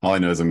All I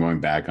know is I'm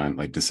going back on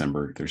like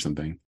December or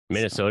something. So,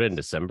 Minnesota in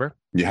December.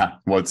 yeah.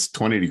 Well, it's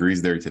 20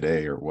 degrees there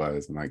today, or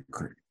was. I'm like,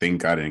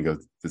 thank God I didn't go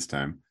this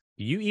time.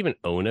 Do you even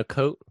own a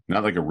coat?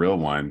 Not like a real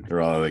one.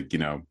 They're all like,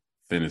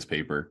 thin as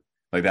paper.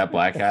 Like that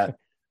black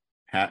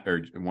hat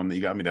or one that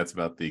you got me, that's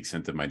about the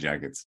extent of my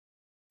jackets.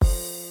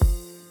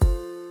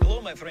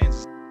 Hello, my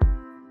friends.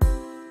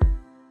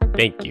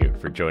 Thank you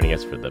for joining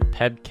us for the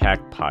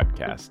PEBCAC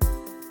podcast,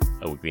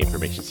 a weekly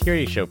information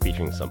security show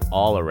featuring some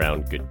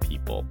all-around good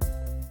people.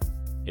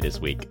 It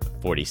is week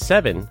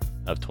 47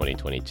 of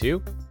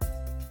 2022.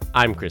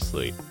 I'm Chris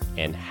Louie,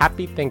 and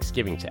happy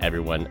Thanksgiving to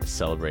everyone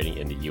celebrating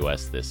in the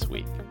U.S. this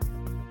week.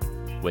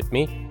 With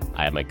me,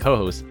 I have my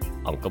co-host,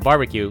 Uncle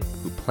Barbecue,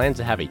 who plans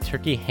to have a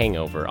turkey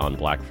hangover on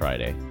Black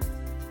Friday.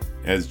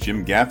 As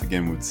Jim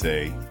Gaffigan would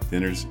say,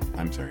 let's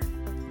start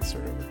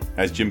over.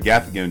 As Jim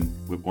Gaffigan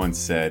once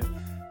said,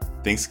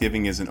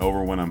 Thanksgiving isn't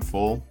over when I'm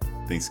full.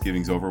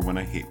 Thanksgiving's over when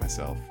I hate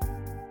myself.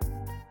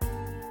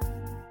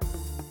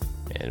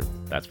 And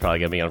that's probably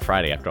going to be on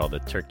Friday after all the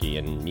turkey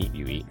and meat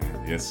you eat.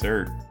 Yes,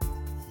 sir.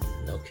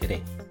 No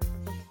kidding.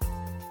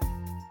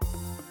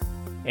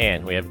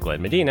 And we have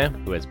Glenn Medina,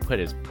 who has put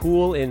his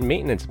pool in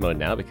maintenance mode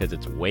now because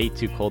it's way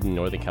too cold in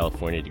Northern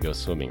California to go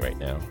swimming right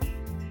now.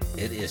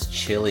 It is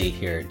chilly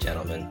here,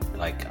 gentlemen.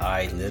 Like,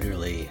 I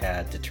literally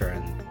had to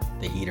turn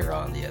the heater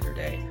on the other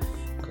day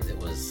because it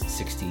was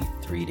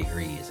 63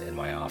 degrees in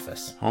my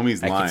office.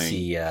 Homie's I could lying.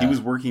 see, He was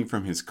working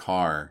from his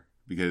car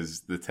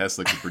because the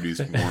Tesla could produce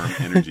warm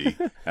energy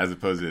as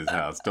opposed to his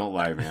house. Don't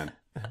lie, man.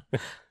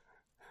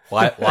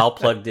 while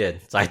plugged in.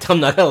 So I'm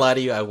not gonna lie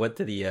to you. I went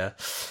to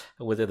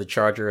the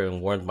charger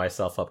and warmed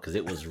myself up because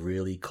it was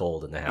really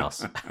cold in the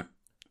house.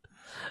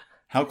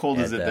 How cold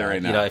is it there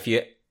right now? You know, if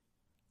you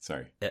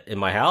Sorry. in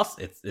my house,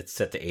 it's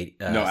set to 8,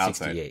 No,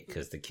 outside. 68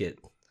 because the kid.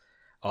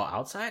 Oh,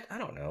 outside? I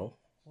don't know.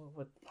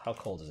 How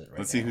cold is it right now?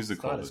 Let's see who's the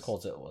It's not coldest. as cold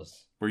as it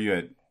was. Where you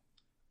at?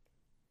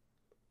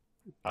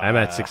 I'm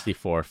at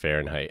 64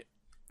 Fahrenheit.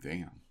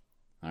 Damn.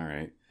 All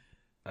right.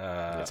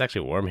 It's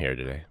actually warm here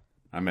today.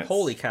 I'm at.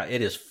 Holy cow!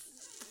 It is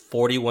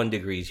 41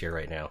 degrees here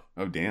right now.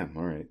 Oh, damn.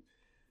 All right.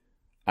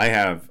 I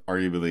have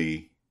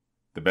arguably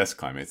the best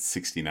climate. It's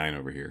 69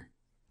 over here.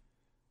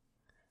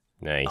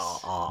 Nice.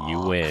 Aw. You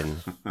win.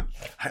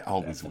 I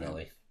always win.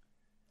 Definitely.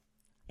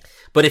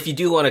 But if you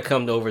do want to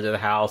come over to the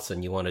house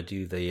and you want to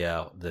do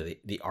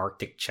the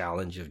Arctic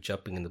challenge of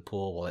jumping in the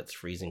pool while it's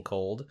freezing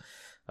cold,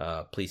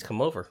 please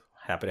come over.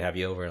 Happy to have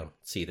you over and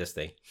see this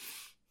thing.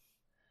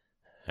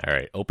 All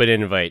right. Open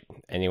invite.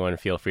 Anyone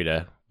feel free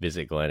to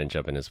visit Glenn and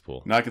jump in his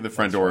pool. Knock at the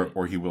front That's door right.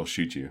 or he will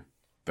shoot you,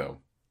 though.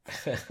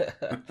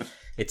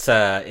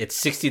 It's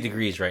 60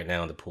 degrees right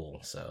now in the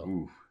pool, so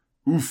Ooh.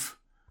 Oof.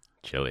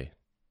 Chilly.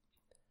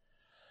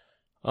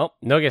 Well,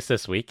 no guests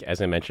this week.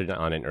 As I mentioned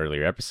on an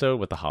earlier episode,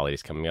 with the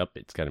holidays coming up,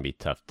 it's going to be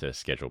tough to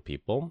schedule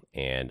people,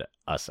 and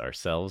us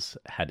ourselves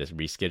had to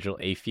reschedule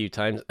a few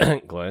times,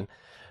 Glenn.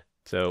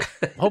 So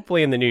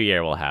hopefully in the new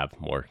year, we'll have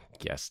more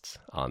guests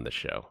on the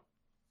show.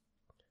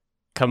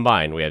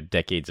 Combined, we have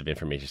decades of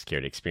information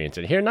security experience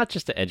in here, not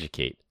just to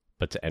educate,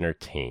 but to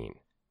entertain.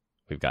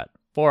 We've got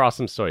 4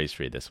 awesome stories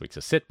for you this week, so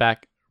sit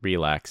back,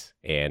 relax,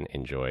 and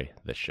enjoy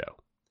the show.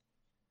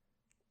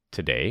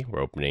 Today,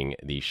 we're opening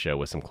the show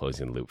with some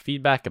closing loop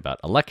feedback about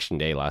Election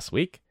Day last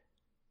week.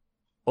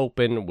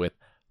 Open with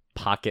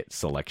pocket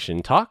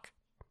selection talk.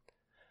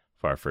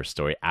 For our first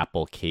story,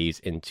 Apple caves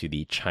into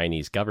the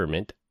Chinese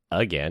government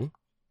again.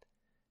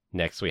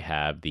 Next, we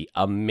have the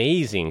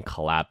amazing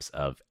collapse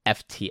of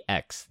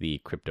FTX, the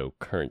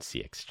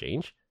cryptocurrency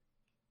exchange.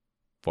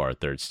 For our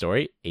third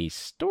story, a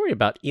story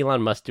about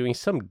Elon Musk doing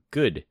some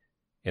good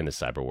in the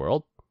cyber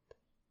world.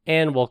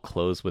 And we'll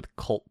close with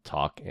cult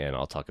talk, and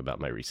I'll talk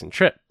about my recent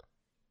trip.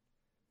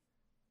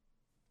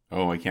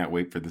 Oh, I can't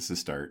wait for this to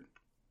start.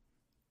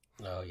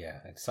 oh yeah,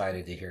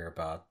 excited to hear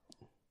about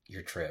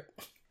your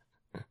trip.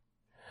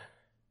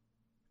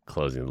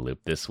 Closing the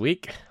loop this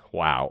week.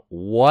 Wow,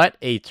 what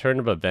a turn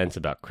of events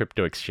about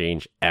crypto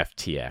exchange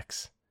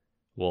FTX.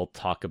 We'll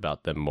talk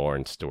about them more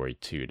in story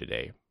 2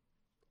 today.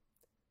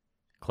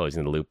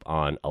 Closing the loop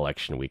on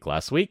election week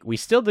last week. We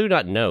still do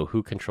not know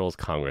who controls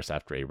Congress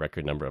after a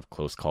record number of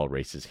close call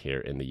races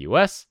here in the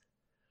U.S.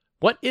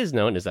 What is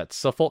known is that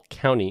Suffolk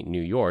County,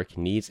 New York,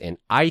 needs an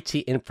IT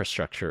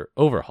infrastructure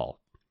overhaul.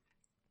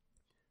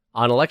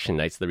 On election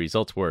nights, the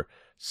results were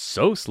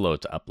so slow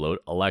to upload,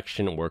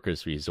 election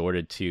workers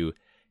resorted to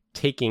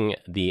taking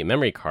the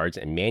memory cards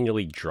and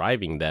manually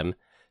driving them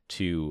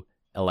to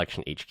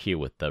election HQ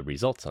with the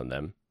results on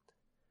them.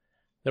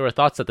 There were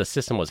thoughts that the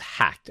system was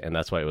hacked and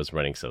that's why it was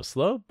running so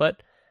slow,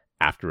 but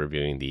after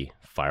reviewing the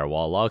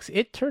firewall logs,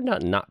 it turned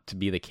out not to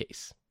be the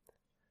case.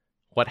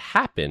 What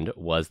happened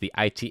was the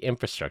IT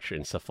infrastructure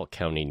in Suffolk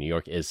County, New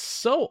York is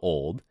so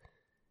old,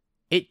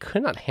 it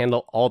could not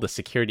handle all the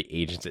security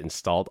agents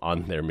installed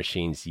on their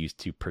machines used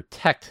to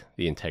protect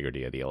the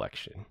integrity of the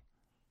election.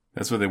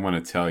 That's what they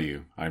want to tell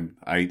you.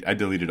 I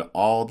deleted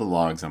all the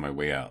logs on my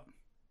way out.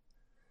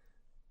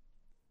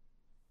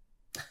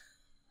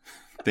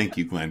 Thank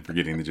you, Glenn, for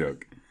getting the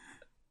joke.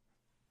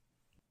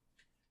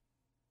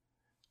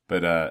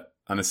 But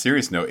On a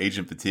serious note,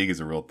 agent fatigue is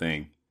a real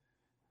thing.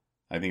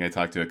 I think I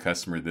talked to a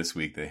customer this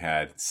week. They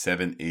had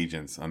 7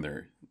 agents on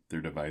their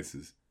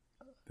devices.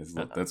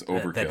 That's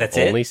overkill. That's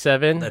Only it?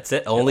 7? That's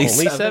it? Only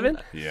 7?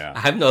 Yeah.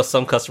 I know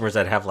some customers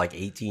that have like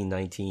 18,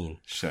 19.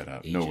 Shut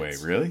up. agents. No way.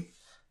 Really?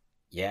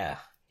 Yeah,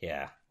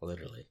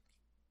 literally.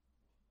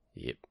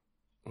 Yep.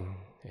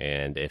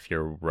 And if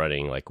you're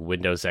running like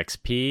Windows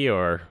XP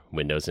or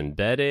Windows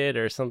Embedded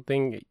or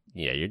something,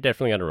 yeah, you're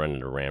definitely going to run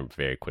into RAM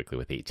very quickly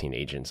with 18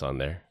 agents on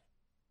there.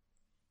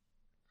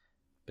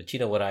 But you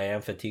know what I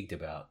am fatigued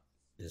about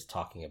is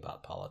talking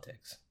about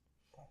politics.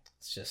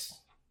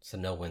 It's a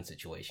no-win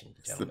situation,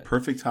 It's gentlemen. the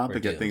perfect topic We're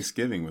at doomed.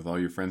 Thanksgiving with all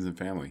your friends and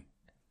family.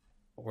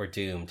 We're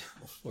doomed.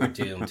 We're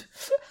doomed.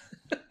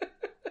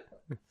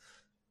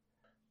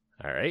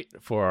 All right.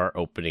 For our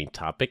opening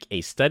topic,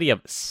 a study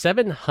of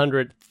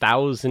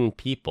 700,000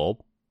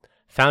 people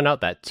found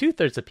out that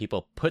 2/3 of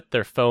people put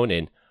their phone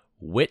in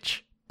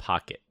which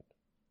pocket?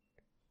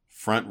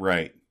 Front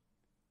right.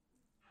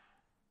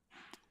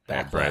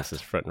 Back Bryce left.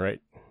 is front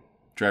right.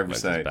 Driver's Bryce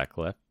is side. back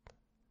left.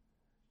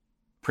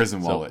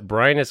 Prison So wallet.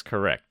 Brian is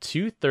correct.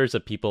 2/3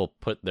 of people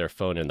put their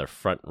phone in the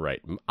front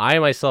right. I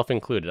myself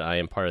included. I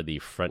am part of the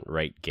front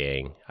right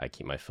gang. I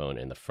keep my phone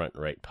in the front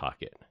right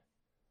pocket.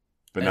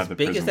 But As not the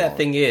big prison as that wallet.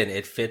 thing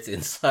it fits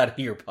inside of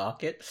your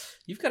pocket.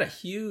 You've got a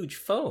huge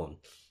phone.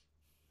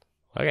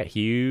 I got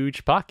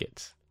huge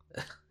pockets.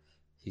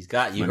 You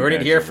My heard it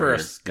badge here over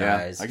first, here. Yeah,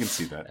 guys. I can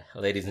see that.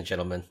 Ladies and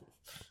gentlemen,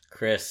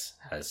 Chris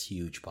has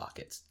huge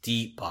pockets.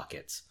 Deep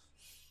pockets.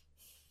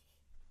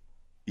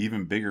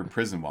 Even bigger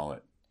prison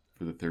wallet.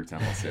 For the 3rd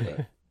time I'll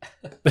say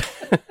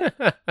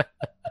that.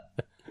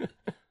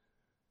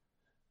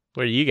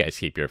 Where do you guys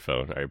keep your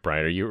phone? All right,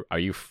 Brian, are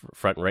you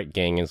front right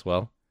gang as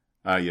well?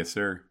 Yes,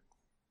 sir.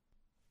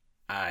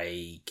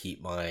 I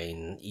keep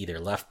mine either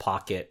left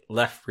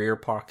rear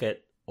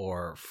pocket,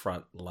 or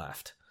front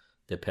left,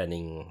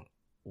 depending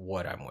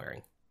what I'm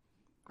wearing.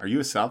 Are you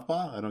a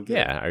southpaw? I don't get it.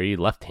 Yeah. Are you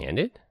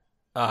left-handed?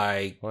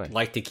 I Why?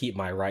 like to keep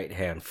my right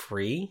hand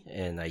free,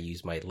 and I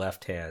use my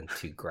left hand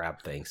to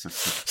grab things.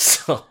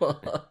 So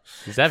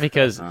Is that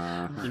because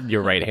Uh-huh.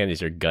 your right hand is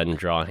your gun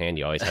draw hand?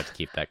 You always have to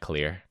keep that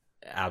clear.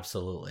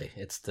 absolutely,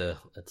 it's the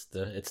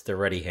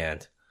ready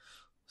hand.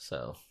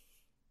 So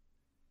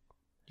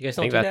you guys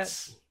I don't think do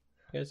that's. that.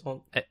 You guys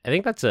don't. I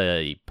think that's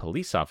a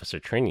police officer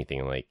training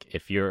thing. Like,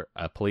 if you're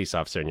a police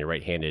officer and you're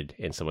right-handed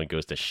and someone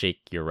goes to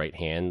shake your right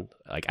hand,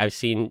 like I've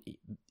seen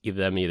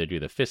them either do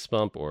the fist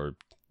bump or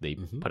they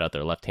put out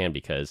their left hand,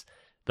 because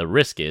the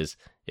risk is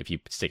if you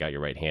stick out your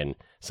right hand,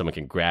 someone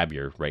can grab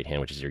your right hand,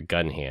 which is your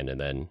gun hand, and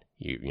then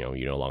you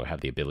no longer have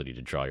the ability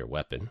to draw your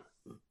weapon.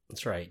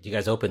 That's right. You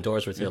guys open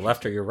doors with your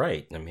left or your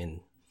right. I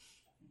mean,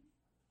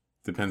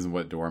 Depends on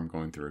what door I'm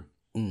going through.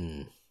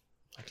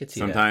 I could see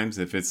Sometimes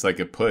if it's like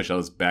a push, I'll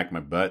just back my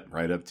butt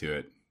right up to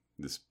it.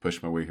 Just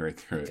push my way right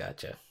through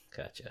that. it.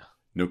 Gotcha.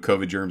 No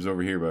COVID germs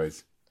over here,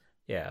 boys.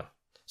 Yeah.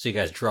 So you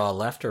guys draw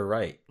left or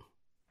right?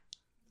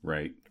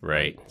 Right.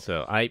 Right.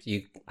 So I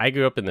You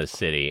grew up in the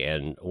city,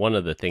 and one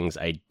of the things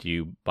I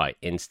do by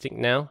instinct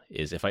now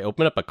is if I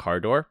open up a car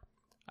door,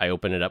 I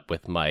open it up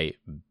with my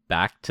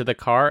back to the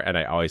car, and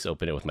I always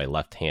open it with my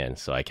left hand,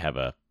 so I have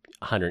a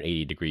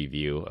 180-degree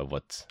view of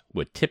what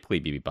would typically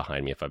be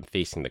behind me if I'm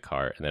facing the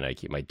car, and then I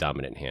keep my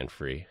dominant hand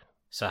free.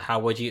 So how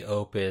would you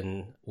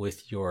open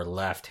with your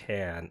left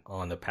hand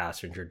on the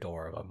passenger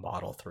door of a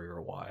Model 3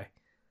 or Y?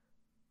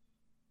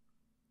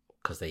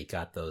 Because they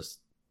got those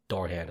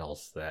door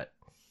handles that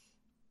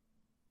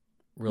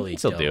really You can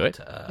still do it.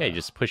 don't, Yeah, you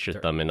just push your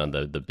they're- thumb in on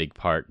the big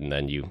part, and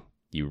then you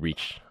would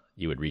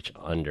reach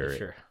under it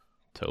Sure.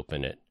 to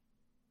open it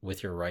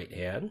With your right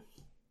hand,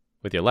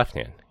 with your left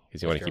hand,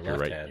 because you With want to keep your your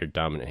left hand. your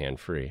dominant hand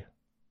free.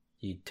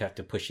 you'd have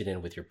to push it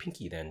in with your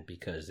pinky then,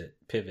 because it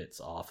pivots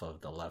off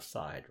of the left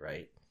side,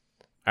 right?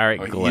 All right,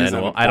 Oh, he Glenn. doesn't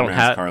have Well, a I poor don't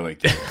man's have car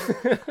like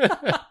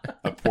you.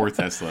 A poor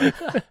Tesla.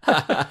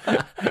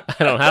 I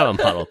don't have a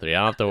Model 3. I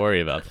don't have to worry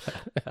about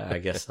that. I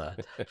guess not.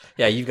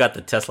 Yeah, you've got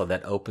the Tesla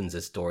that opens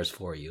its doors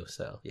for you.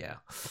 So yeah.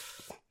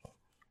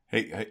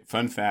 Hey,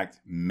 fun fact.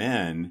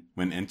 Men,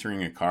 when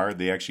entering a car,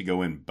 they actually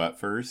go in butt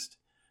first,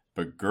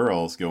 but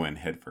girls go in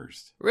head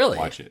first. Really?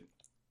 Watch it.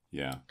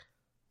 Yeah.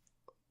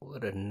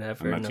 Would have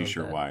never. I'm not too known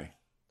sure that. why.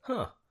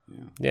 Huh.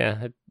 Yeah.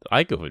 Yeah,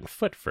 I go in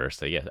foot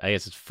first. I guess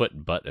it's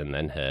foot, butt, and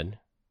then head.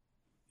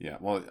 Yeah.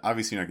 Well,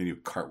 obviously you're not going to do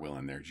a cartwheel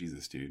in there.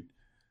 Jesus, dude.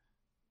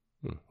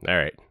 All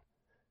right.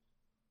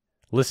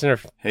 Listener,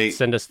 Hey,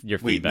 send us your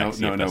Wait, feedback.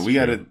 see no. if that's We true.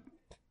 got to.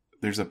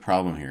 There's a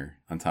problem here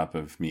on top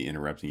of me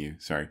interrupting you.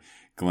 Sorry.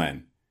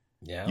 Glenn,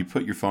 Yeah. you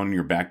put your phone in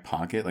your back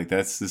pocket? Like,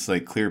 that's just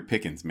like clear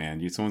pickings,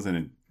 man. Someone's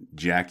going to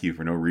jack you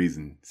for no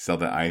reason. Sell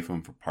the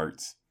iPhone for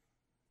parts.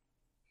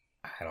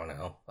 I don't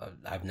know.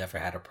 I've never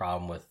had a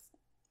problem with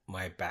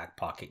my back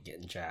pocket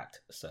getting jacked.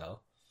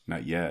 So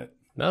Not yet.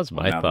 That was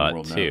Well, my now the thought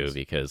world too, knows.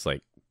 because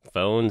like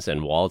phones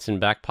and wallets in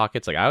back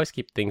pockets, like I always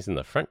keep things in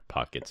the front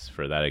pockets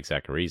for that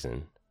exact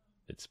reason.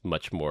 It's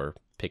much more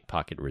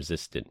pickpocket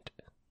resistant.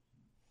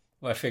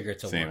 well, I figure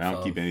it's a Same. work I don't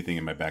phone. keep anything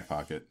in my back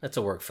pocket. That's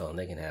a work phone.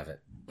 They can have it.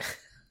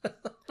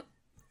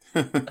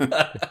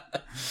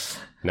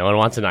 No one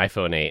wants an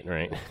iPhone 8,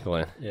 right,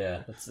 Glenn?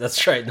 Yeah,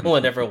 that's right. No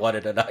one ever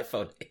wanted an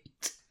iPhone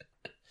 8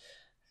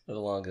 for the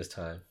longest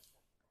time.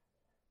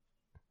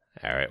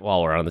 All right,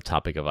 while we're on the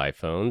topic of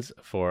iPhones,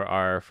 for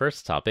our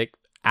first topic,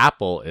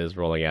 Apple is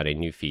rolling out a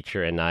new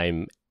feature, and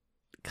I'm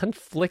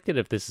conflicted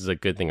if this is a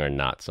good thing or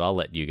not, so I'll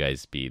let you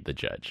guys be the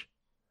judge.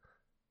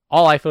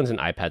 All iPhones and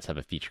iPads have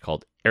a feature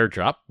called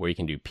AirDrop, where you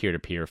can do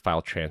peer-to-peer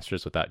file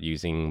transfers without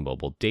using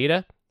mobile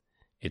data.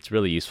 It's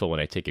really useful when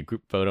I take a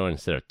group photo, and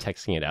instead of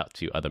texting it out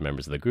to other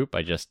members of the group,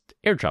 I just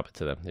AirDrop it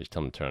to them. I just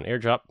tell them to turn on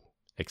AirDrop,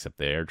 accept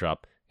the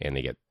AirDrop, and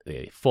they get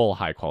a full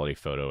high-quality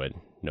photo and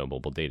no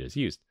mobile data is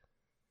used.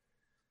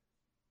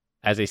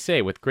 As they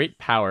say, with great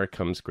power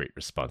comes great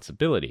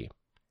responsibility.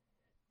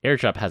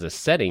 AirDrop has a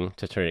setting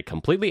to turn it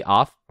completely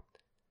off,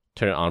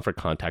 turn it on for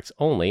contacts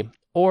only,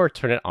 or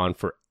turn it on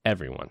for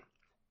everyone.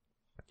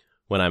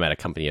 When I'm at a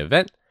company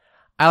event,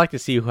 I like to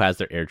see who has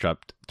their AirDrop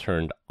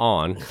turned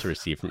on to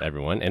receive from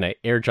everyone, and I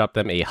AirDrop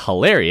them a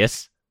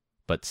hilarious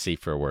but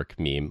safe for work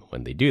meme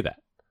when they do that.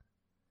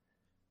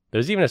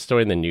 There's even a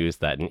story in the news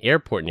that an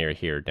airport near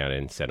here down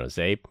in San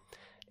Jose,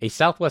 a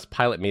Southwest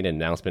pilot made an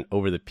announcement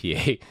over the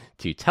PA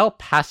to tell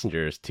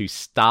passengers to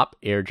stop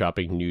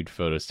airdropping nude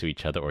photos to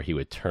each other or he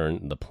would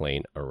turn the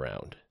plane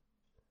around.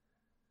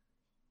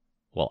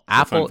 Well,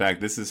 Apple... Fun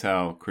fact, this is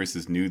how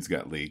Chris's nudes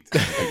got leaked. I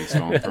took his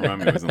phone from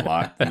him, it was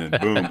unlocked, and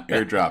then boom,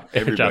 airdrop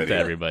everybody. Airdrop to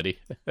everybody.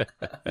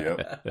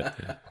 Yep.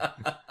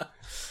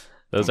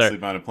 Those Don't are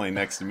sleep on a plane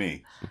next to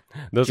me.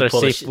 Those are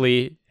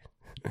safely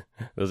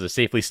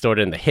stored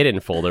in the hidden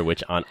folder,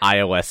 which on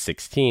iOS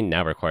 16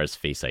 now requires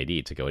Face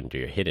ID to go into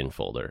your hidden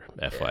folder,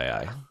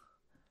 FYI. Yeah.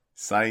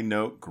 Side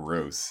note,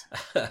 gross.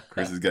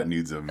 Chris has got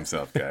nudes of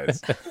himself,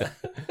 guys.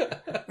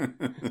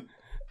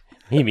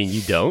 You mean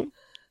you don't?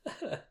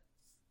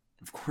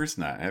 Of course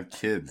not. I have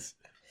kids.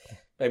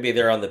 Maybe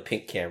they're on the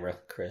pink camera,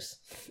 Chris.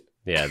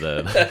 Yeah,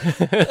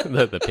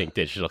 the pink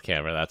digital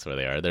camera, that's where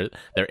they are. They're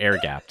air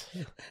gapped.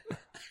 You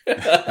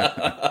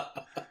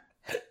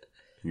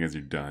guys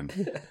are done.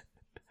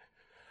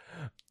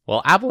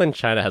 Well, Apple in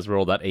China has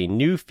rolled out a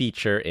new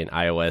feature in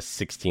iOS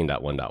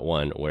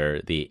 16.1.1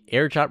 where the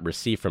AirDrop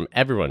Receive from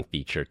Everyone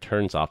feature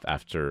turns off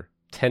after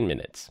 10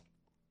 minutes.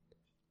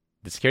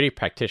 The security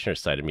practitioner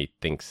side of me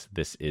thinks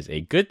this is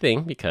a good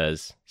thing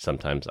because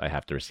sometimes I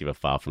have to receive a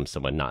file from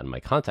someone not in my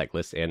contact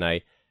list, and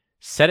I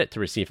set it to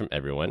receive from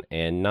everyone,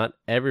 and not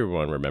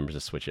everyone remembers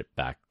to switch it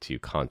back to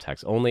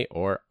contacts only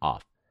or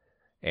off.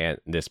 And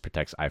this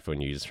protects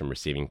iPhone users from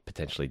receiving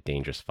potentially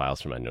dangerous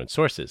files from unknown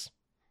sources.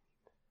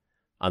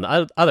 On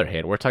the other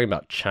hand, we're talking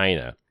about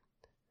China,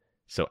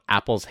 so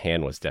Apple's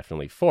hand was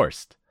definitely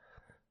forced.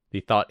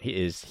 The thought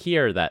is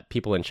here that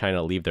people in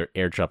China leave their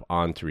AirDrop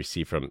on to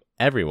receive from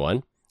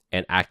everyone,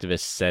 and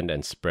activists send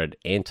and spread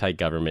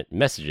anti-government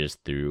messages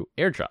through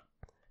AirDrop.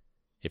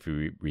 If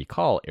you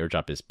recall,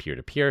 AirDrop is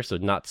peer-to-peer, so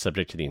not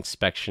subject to the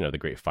inspection of the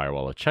Great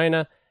Firewall of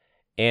China,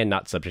 and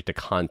not subject to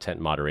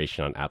content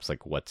moderation on apps like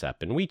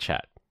WhatsApp and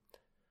WeChat.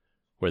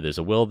 Where there's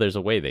a will, there's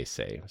a way, they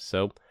say.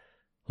 So,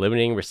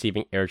 limiting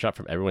receiving AirDrop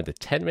from everyone to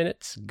 10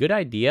 minutes, good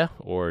idea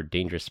or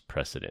dangerous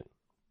precedent?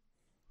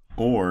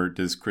 Or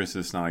does Chris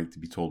just not like to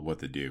be told what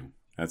to do?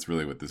 That's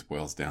really what this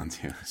boils down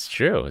to. It's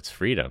true. It's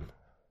freedom.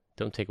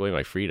 Don't take away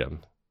my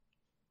freedom.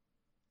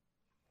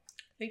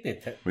 I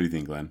think what do you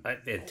think, Glenn?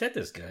 The intent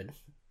is good.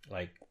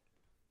 Like,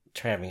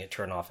 having it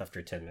turn off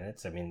after 10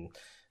 minutes. I mean,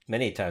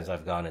 many times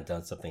I've gone and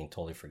done something and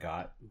totally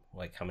forgot.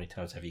 Like, how many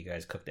times have you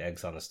guys cooked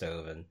eggs on the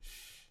stove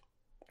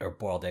or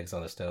boiled eggs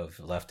on the stove,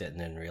 left it, and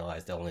then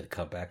realized only to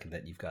come back and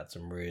that you've got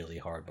some really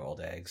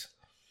hard-boiled eggs?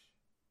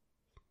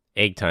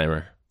 Egg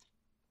timer.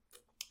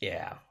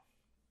 Yeah.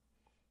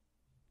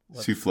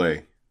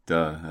 Souffle.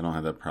 Duh, I don't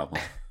have that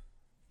problem.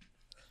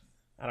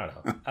 I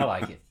don't know. I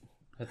like it.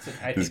 I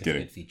think it's a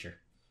good feature.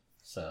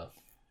 So,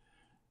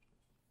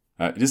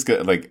 just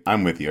good, like,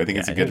 I'm with you. I think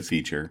it's a good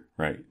feature,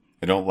 right?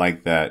 I don't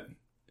like that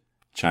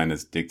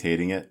China's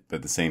dictating it, but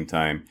at the same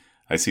time,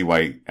 I see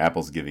why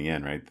Apple's giving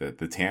in, right?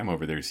 The TAM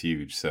over there is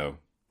huge, so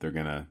they're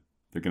gonna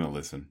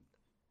listen.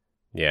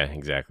 Yeah,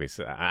 exactly.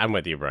 So I'm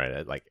with you,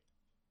 Brian. Like,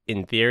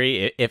 in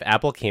theory, if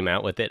Apple came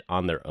out with it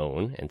on their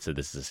own and said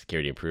this is a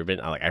security improvement,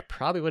 I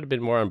probably would have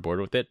been more on board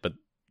with it. But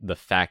the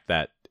fact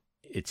that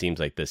it seems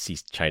like the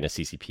China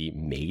CCP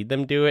made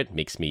them do it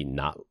makes me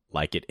not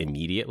like it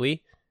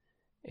immediately.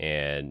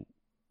 And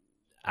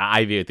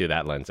I view it through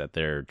that lens that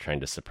they're trying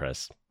to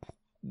suppress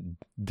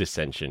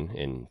dissension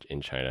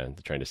in China.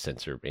 They're trying to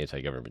censor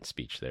anti-government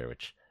speech there,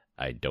 which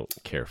I don't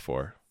care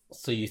for.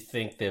 So you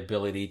think the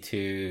ability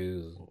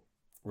to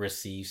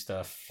receive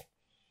stuff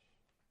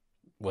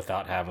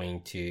without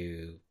having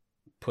to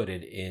put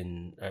it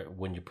in,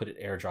 when you put it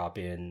AirDrop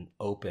in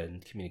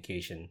open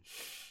communication,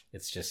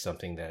 it's just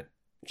something that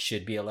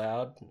should be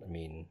allowed? I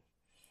mean,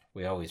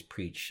 we always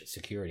preach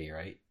security,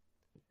 right?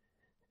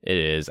 It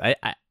is. I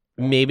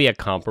maybe a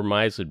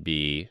compromise would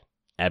be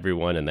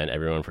everyone and then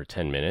everyone for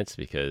 10 minutes,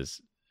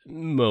 because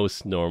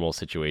most normal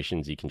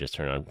situations you can just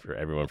turn on for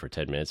everyone for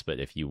 10 minutes. But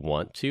if you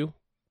want to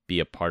be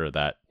a part of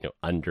that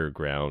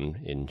underground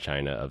in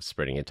China of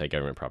spreading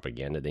anti-government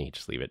propaganda, then you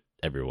just leave it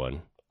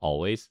everyone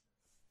always.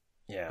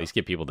 Yeah. At least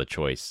give people the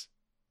choice.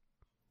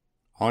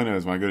 All I know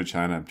is when I go to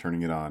China, I'm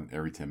turning it on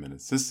every 10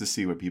 minutes just to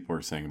see what people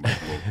are saying about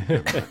the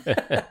local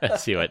government.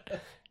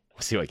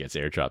 see what gets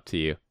airdropped to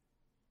you.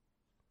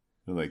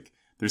 They're like,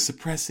 they're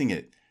suppressing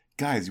it.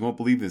 Guys, you won't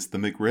believe this. The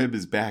McRib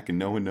is back and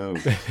no one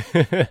knows.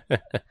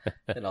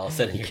 And all of a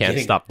sudden you can't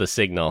stop the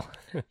signal.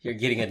 You're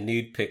getting a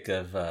nude pic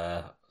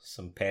of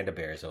some panda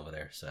bears over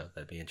there, so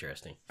that'd be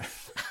interesting.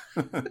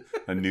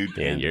 A nude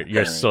panda. And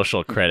your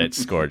social credit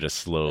score just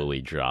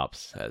slowly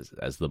drops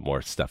as the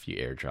more stuff you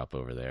airdrop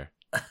over there.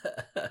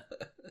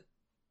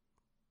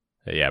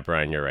 Yeah,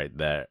 Brian, you're right.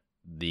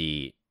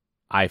 The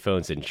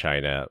iPhones in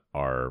China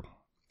are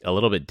a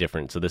little bit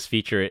different. So this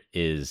feature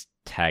is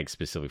tagged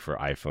specifically for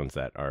iPhones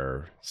that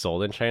are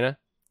sold in China.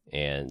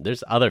 And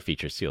there's other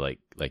features too, like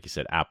you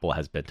said, Apple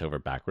has bent over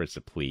backwards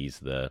to please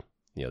the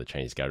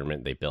Chinese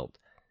government. They built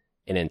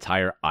an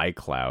entire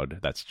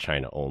iCloud that's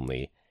China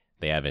only.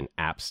 They have an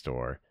app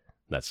store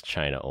that's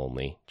China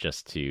only,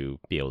 just to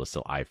be able to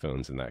sell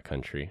iPhones in that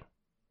country.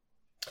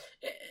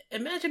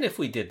 Imagine if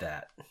we did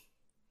that.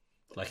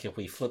 Like if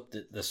we flipped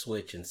the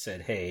switch and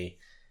said, hey,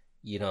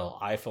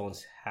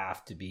 iPhones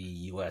have to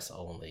be US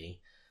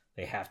only.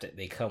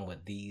 They come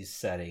with these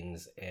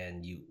settings,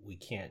 and we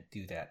can't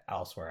do that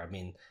elsewhere. I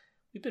mean,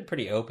 we've been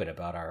pretty open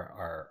about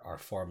our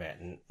format,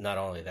 and not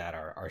only that,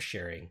 our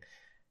sharing.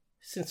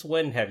 Since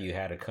when have you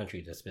had a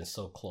country that's been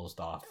so closed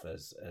off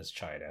as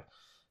China,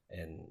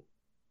 and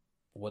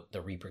what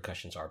the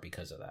repercussions are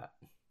because of that?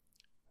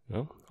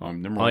 Well,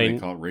 number one, they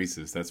call it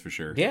racist. That's for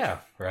sure. Yeah.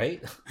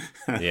 Right.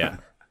 Yeah.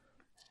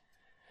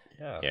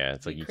 Yeah,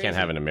 it's like you can't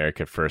have an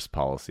America First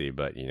policy,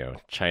 but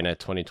China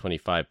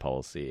 2025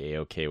 policy,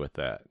 A-okay with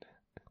that.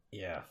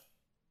 Yeah.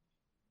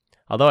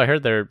 Although I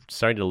heard they're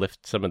starting to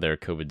lift some of their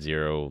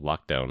COVID-0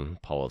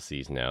 lockdown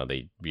policies now.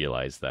 They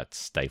realize that's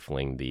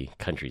stifling the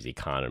country's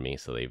economy,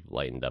 so they've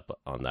lightened up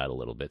on that a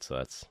little bit. So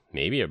that's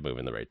maybe a move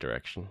in the right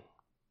direction.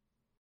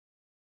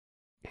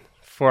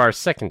 For our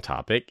second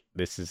topic,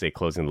 this is a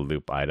closing the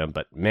loop item,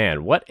 but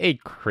man, what a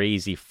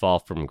crazy fall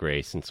from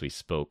grace since we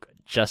spoke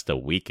just a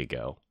week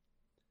ago.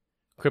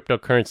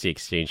 Cryptocurrency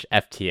exchange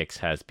FTX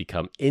has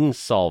become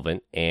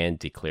insolvent and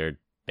declared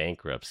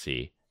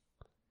bankruptcy.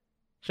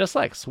 Just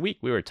last week,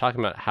 we were talking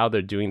about how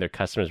they're doing their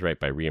customers right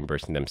by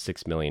reimbursing them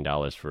 $6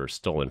 million for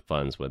stolen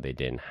funds when they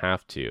didn't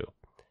have to.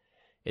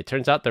 It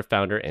turns out their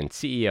founder and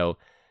CEO,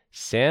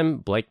 Sam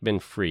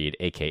Bankman-Fried,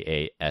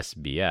 aka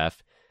SBF,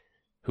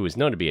 who is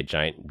known to be a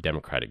giant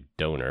Democratic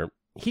donor,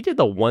 he did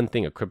the one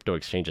thing a crypto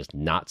exchange is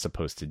not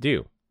supposed to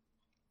do.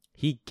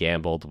 He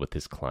gambled with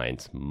his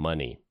clients'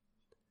 money.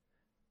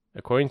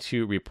 According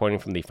to reporting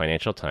from the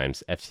Financial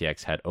Times,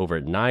 FTX had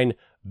over $9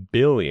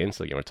 billion,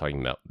 so again we're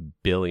talking about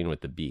billion with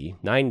the B,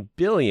 $9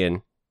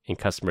 billion in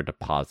customer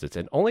deposits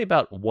and only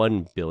about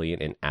 $1 billion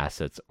in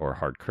assets or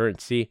hard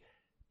currency,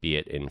 be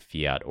it in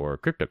fiat or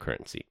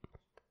cryptocurrency.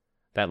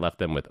 That left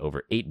them with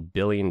over $8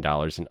 billion in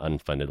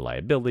unfunded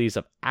liabilities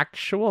of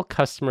actual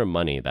customer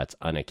money that's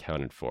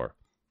unaccounted for.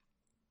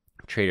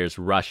 Traders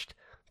rushed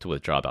to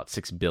withdraw about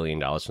 $6 billion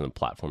from the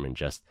platform in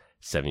just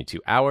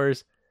 72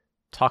 hours.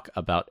 Talk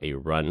about a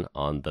run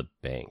on the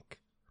bank.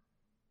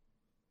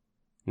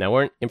 Now,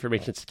 we're an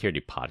information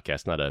security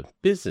podcast, not a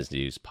business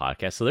news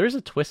podcast, so there's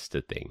a twist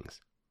to things.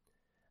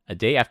 A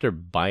day after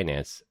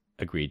Binance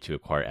agreed to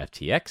acquire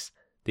FTX,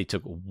 they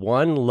took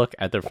one look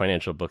at their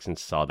financial books and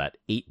saw that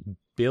 $8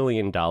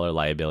 billion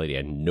liability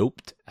and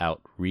noped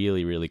out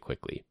really, really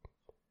quickly.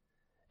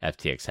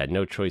 FTX had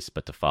no choice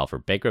but to file for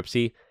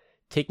bankruptcy,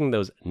 taking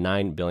those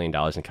 $9 billion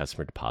in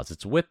customer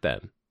deposits with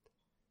them.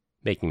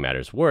 Making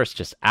matters worse,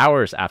 just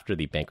hours after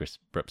the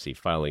bankruptcy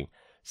filing,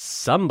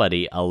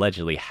 somebody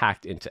allegedly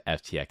hacked into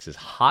FTX's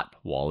hot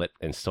wallet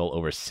and stole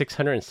over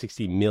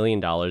 $660 million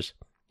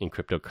in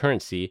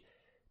cryptocurrency,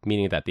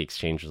 meaning that the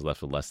exchange was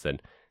left with less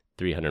than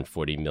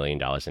 $340 million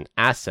in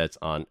assets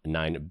on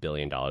 $9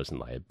 billion in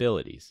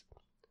liabilities.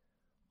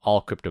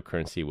 All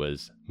cryptocurrency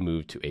was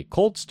moved to a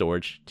cold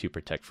storage to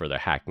protect further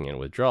hacking and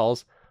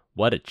withdrawals.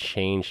 What a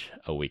change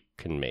a week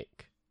can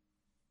make.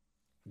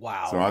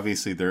 Wow. So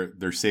obviously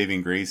they're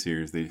saving grace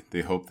here.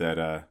 They hope that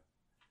I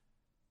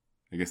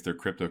guess their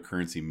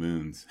cryptocurrency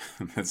moons.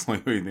 That's the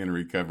only way they're going to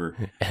recover.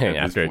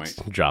 After it's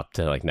dropped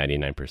to like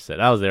 99%.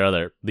 That was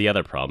the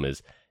other problem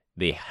is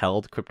they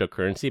held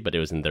cryptocurrency, but it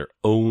was in their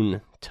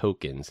own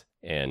tokens,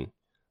 and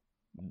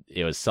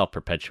it was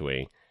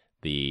self-perpetuating.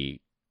 The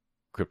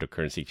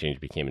cryptocurrency exchange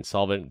became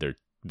insolvent. Their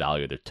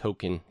value of their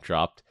token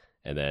dropped,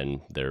 and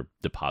then their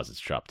deposits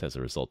dropped as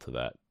a result of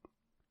that.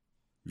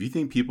 If you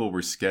think people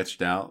were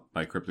sketched out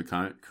by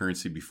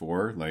cryptocurrency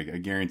before, like I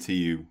guarantee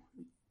you,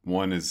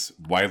 one as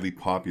widely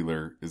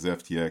popular as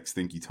FTX,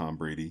 thank you, Tom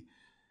Brady,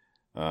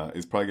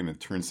 is probably going to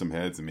turn some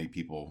heads and make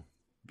people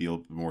be a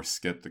little bit more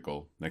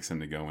skeptical next time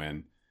they go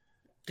in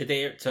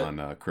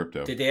on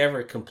crypto. Did they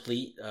ever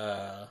complete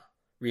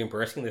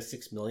reimbursing the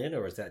 $6 million,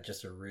 or was that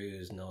just a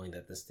ruse knowing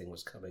that this thing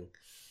was coming?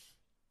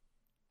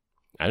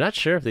 I'm not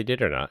sure if they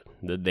did or not.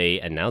 They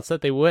announced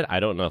that they would. I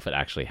don't know if it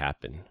actually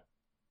happened.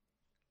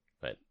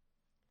 But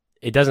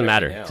it doesn't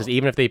matter because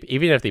even if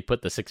they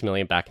put the $6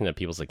 million back into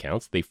people's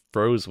accounts, they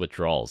froze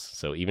withdrawals.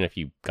 So even if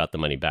you got the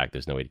money back,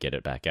 there's no way to get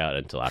it back out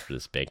until after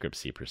this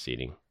bankruptcy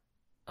proceeding.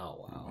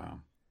 Oh wow!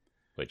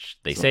 Which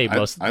they say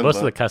most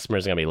of the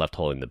customers are gonna be left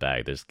holding the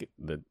bag.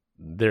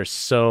 There's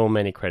so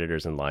many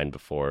creditors in line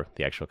before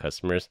the actual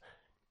customers.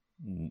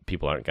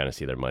 People aren't gonna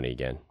see their money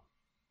again.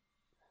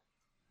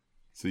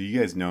 So you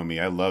guys know me.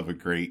 I love a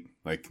great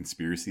like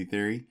conspiracy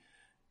theory.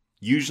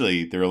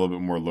 Usually they're a little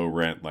bit more low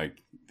rent.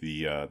 Like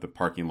the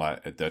parking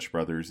lot at Dutch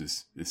Brothers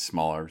is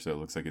smaller, so it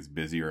looks like it's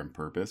busier on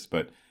purpose.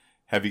 But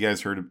have you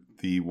guys heard of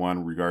the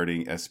one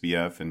regarding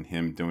SBF and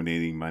him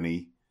donating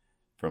money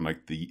from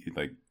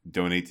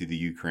donate to the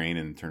Ukraine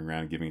and turn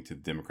around and giving it to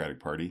the Democratic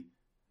Party?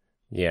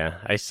 Yeah,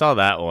 I saw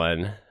that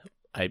one.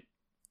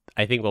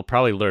 I think we'll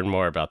probably learn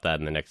more about that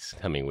in the next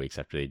coming weeks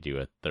after they do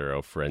a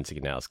thorough forensic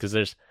analysis because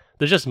there's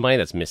just money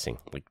that's missing.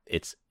 Like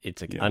it's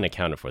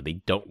unaccounted for.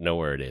 They don't know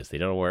where it is. They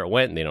don't know where it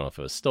went. And they don't know if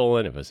it was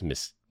stolen, if it was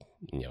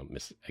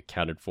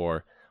misaccounted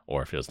for,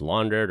 or if it was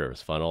laundered or it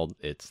was funneled.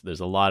 There's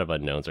a lot of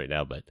unknowns right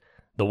now. But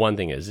the one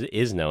thing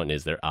is known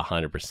is they're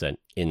 100%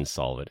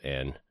 insolvent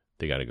and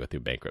they got to go through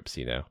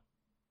bankruptcy now.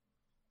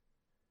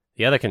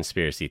 The other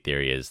conspiracy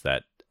theory is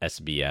that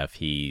SBF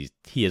he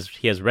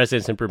has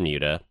residence in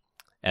Bermuda.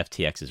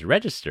 FTX is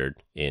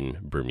registered in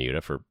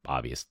Bermuda for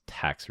obvious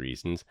tax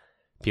reasons.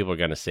 People are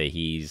going to say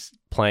he's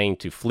planning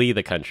to flee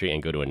the country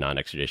and go to a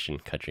non-extradition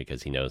country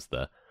because he knows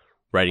the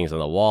writings on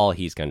the wall.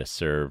 He's going to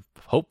serve,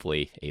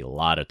 hopefully, a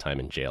lot of time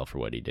in jail for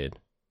what he did.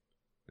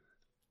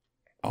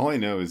 All I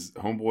know is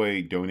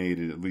Homeboy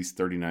donated at least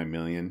 $39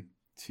 million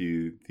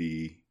to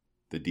the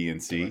DNC.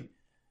 Mm-hmm.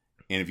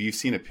 And if you've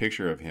seen a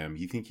picture of him,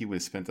 you think he would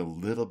have spent a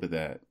little bit of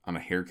that on a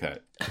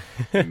haircut.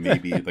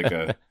 Maybe like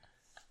a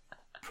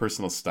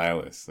personal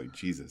stylist. Like,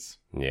 Jesus.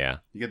 Yeah.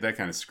 You get that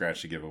kind of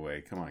scratch to give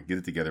away. Come on, get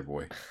it together,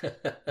 boy.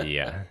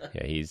 Yeah.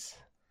 He's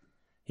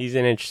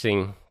an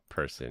interesting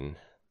person.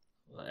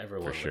 Well,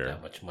 everyone with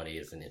that much money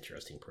is an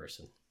interesting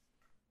person.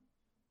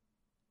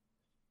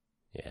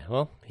 Yeah,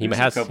 well, There's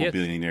a couple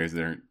billionaires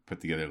that aren't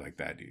put together like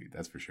that, dude.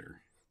 That's for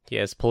sure. He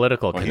has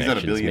political connections. He's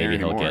not a billionaire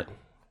maybe anymore.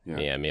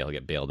 Maybe he'll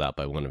get bailed out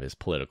by one of his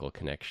political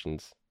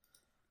connections.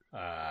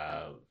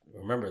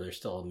 Remember, they're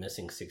still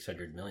missing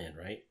 $600 million,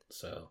 right?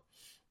 So.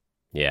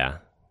 Yeah,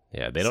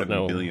 they don't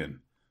know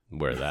billion.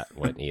 Where that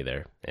went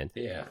either. And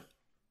yeah,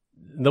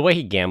 the way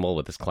he gambled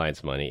with his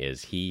clients' money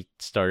is he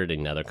started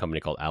another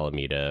company called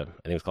Alameda. I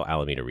think it was called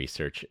Alameda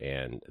Research,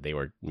 and they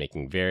were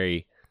making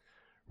very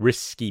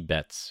risky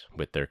bets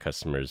with their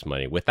customers'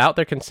 money without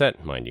their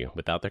consent, mind you.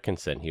 Without their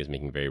consent, he was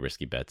making very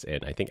risky bets,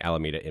 and I think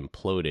Alameda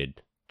imploded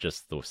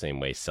just the same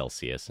way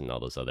Celsius and all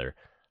those other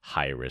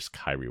high risk,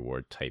 high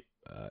reward type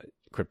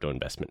crypto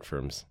investment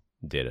firms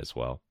did as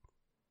well.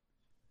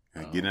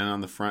 Get in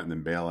on the front and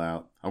then bail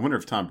out. I wonder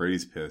if Tom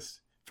Brady's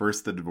pissed.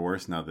 First the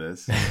divorce, now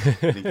this. I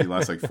think he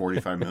lost like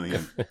 $45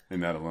 million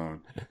in that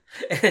alone.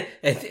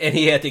 and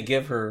he had to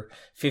give her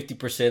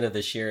 50% of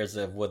the shares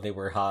of when they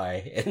were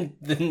high. And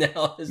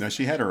now no,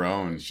 she had her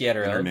own. She had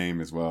her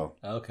name as well.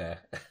 Okay.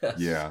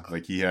 Yeah,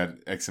 like he had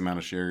X amount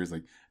of shares.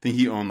 Like I think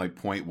he owned like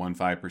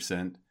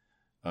 0.15%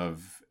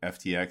 of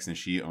FTX, and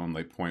she owned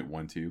like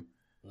 0.12.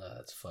 No,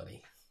 that's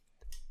funny.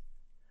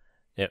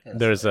 Yeah,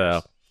 there's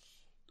a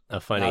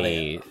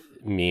funny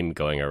meme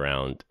going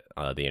around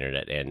the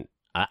internet, and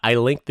I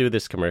linked through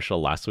this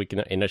commercial last week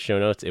in the show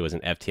notes. It was an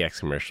FTX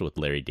commercial with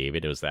Larry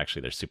David. It was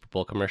actually their Super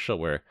Bowl commercial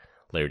where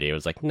Larry David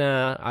was like,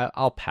 nah,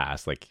 I'll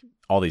pass. Like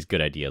all these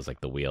good ideas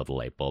like the wheel, the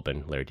light bulb,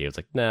 and Larry David's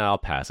like, nah, I'll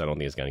pass. I don't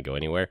think it's going to go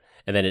anywhere.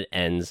 And then it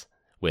ends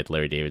with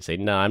Larry David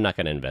saying, no, I'm not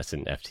going to invest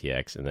in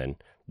FTX. And then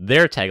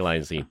their tagline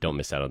is, don't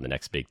miss out on the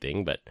next big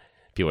thing. But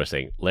people are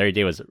saying Larry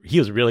David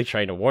was really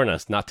trying to warn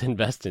us not to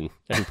invest in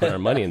and put our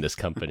money in this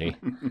company.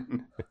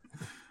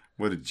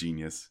 What a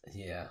genius.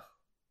 Yeah.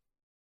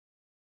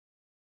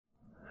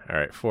 All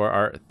right, for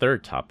our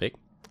third topic,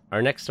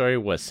 our next story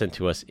was sent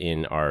to us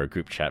in our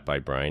group chat by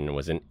Brian and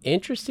was an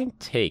interesting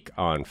take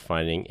on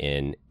finding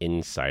an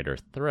insider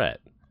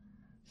threat.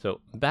 So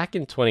back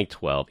in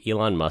 2012,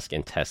 Elon Musk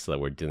and Tesla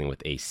were dealing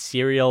with a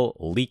serial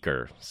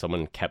leaker.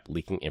 Someone kept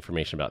leaking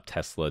information about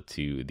Tesla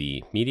to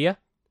the media.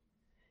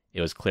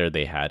 It was clear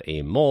they had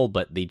a mole,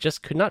 but they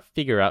just could not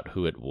figure out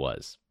who it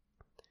was.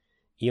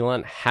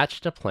 Elon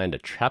hatched a plan to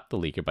trap the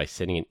leaker by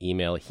sending an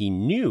email he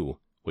knew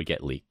would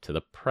get leaked to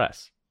the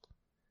press.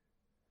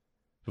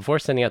 Before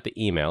sending out the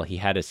email, he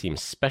had his team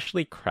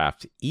specially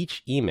craft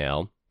each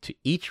email to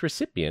each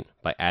recipient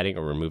by adding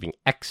or removing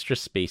extra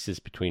spaces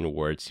between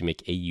words to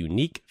make a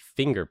unique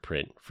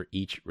fingerprint for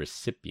each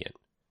recipient.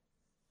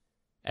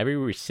 Every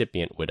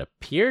recipient would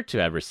appear to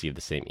have received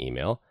the same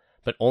email,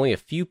 but only a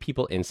few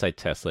people inside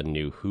Tesla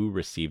knew who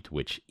received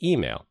which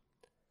email.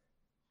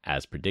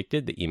 As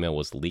predicted, the email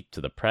was leaked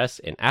to the press,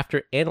 and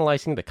after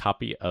analyzing the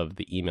copy of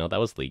the email that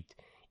was leaked,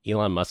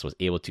 Elon Musk was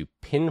able to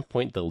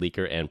pinpoint the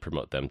leaker and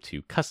promote them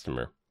to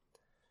customer.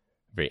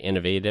 Very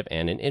innovative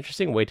and an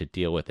interesting way to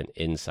deal with an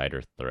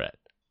insider threat.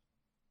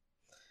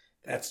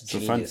 That's So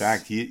genius. fun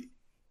fact,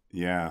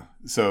 yeah.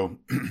 So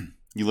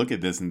you look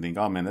at this and think,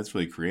 oh man, that's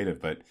really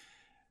creative. But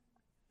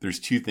there's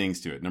two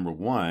things to it. Number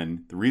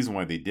one, the reason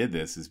why they did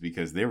this is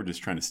because they were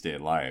just trying to stay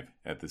alive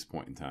at this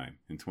point in time.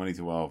 In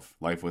 2012,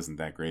 life wasn't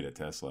that great at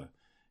Tesla.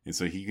 And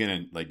so he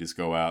couldn't like just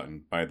go out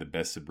and buy the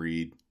best of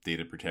breed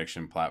data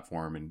protection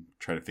platform and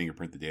try to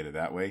fingerprint the data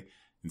that way.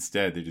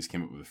 Instead, they just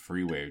came up with a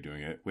free way of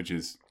doing it, which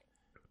is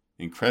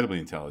incredibly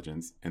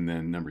intelligent. And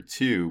then number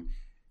two,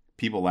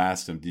 people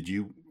asked him, did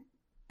you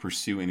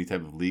pursue any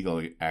type of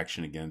legal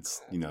action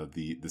against,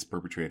 this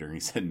perpetrator? And he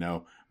said,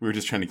 no, we were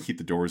just trying to keep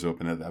the doors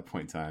open at that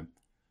point in time.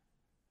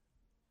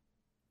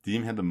 Didn't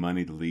even have the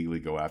money to legally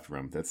go after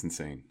him. That's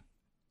insane.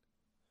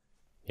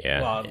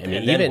 Yeah. Well, I mean,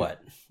 and then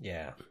what?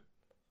 Yeah.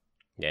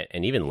 Yeah,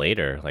 and even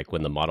later, like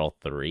when the Model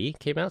 3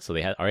 came out, so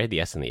they already had the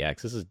S and the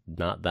X. This is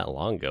not that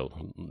long ago.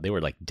 They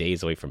were like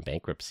days away from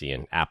bankruptcy,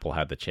 and Apple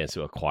had the chance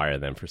to acquire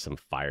them for some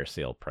fire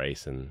sale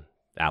price, and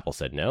Apple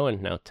said no,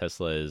 and now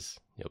Tesla is,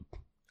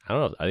 I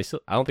don't know, I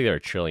don't think they're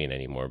 $1 trillion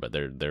anymore, but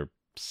they're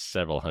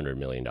several $100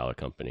 million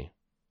company.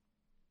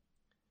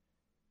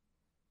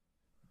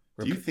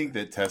 Do you think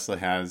that Tesla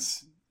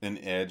has an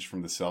edge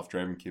from the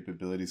self-driving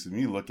capabilities? When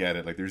you look at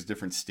it, like there's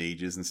different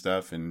stages and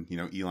stuff, and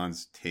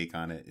Elon's take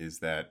on it is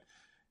that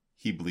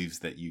he believes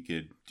that you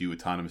could do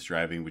autonomous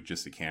driving with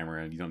just a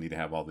camera and you don't need to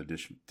have all the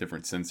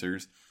different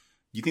sensors.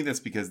 Do you think that's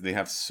because they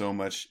have so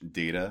much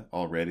data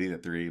already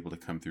that they're able to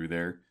come through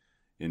there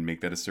and make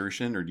that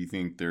assertion? Or do you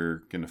think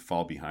they're going to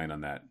fall behind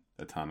on that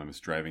autonomous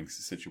driving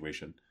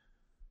situation?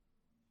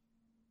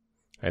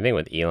 I think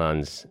with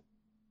Elon's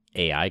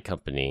AI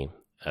company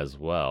as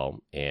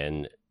well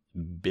and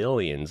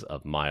billions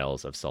of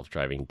miles of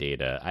self-driving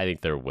data, I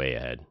think they're way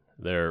ahead.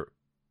 They're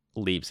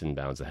leaps and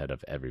bounds ahead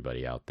of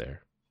everybody out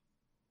there.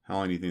 How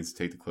long do you think it's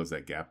take to close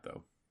that gap,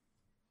 though?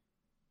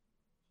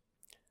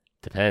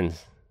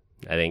 Depends.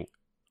 I think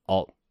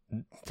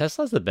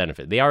Tesla's the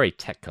benefit. They are a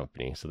tech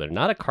company, so they're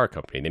not a car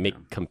company. They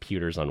make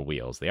computers on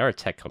wheels. They are a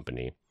tech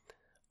company.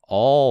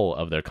 All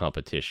of their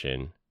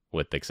competition,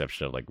 with the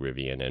exception of like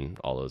Rivian and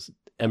all those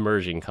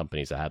emerging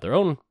companies that have their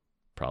own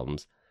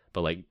problems,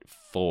 but like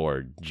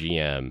Ford,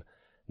 GM,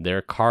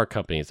 they're car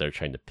companies that are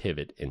trying to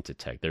pivot into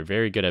tech. They're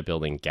very good at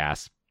building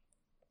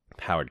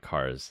gas-powered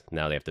cars.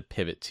 Now they have to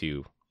pivot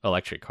to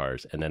electric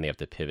cars, and then they have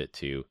to pivot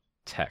to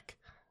tech.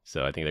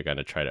 So I think they're going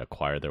to try to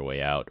acquire their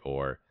way out,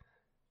 or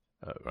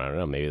I don't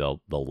know, maybe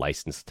they'll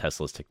license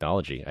Tesla's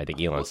technology. I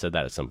think Elon said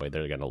that at some point.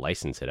 They're going to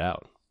license it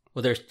out.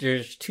 Well,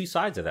 there's two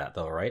sides of that,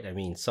 though, right? I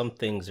mean, some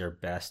things are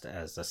best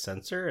as a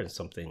sensor, and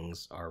some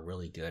things are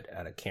really good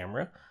at a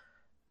camera.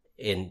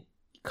 And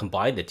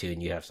combine the two,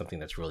 and you have something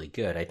that's really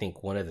good. I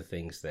think one of the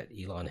things that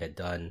Elon had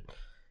done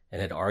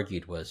and had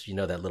argued was,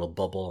 that little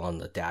bubble on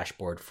the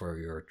dashboard for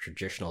your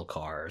traditional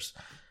cars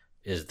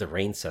is the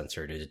rain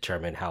sensor to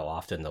determine how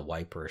often the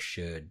wipers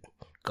should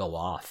go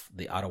off,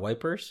 the auto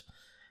wipers.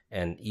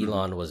 And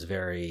Elon was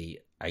very,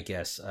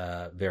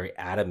 very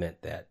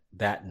adamant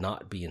that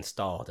not be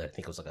installed. I think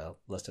it was like a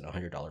less than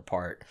 $100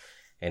 part.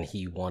 And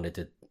he wanted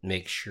to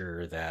make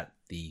sure that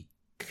the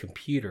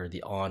computer,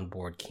 the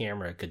onboard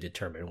camera, could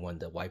determine when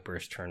the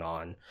wipers turn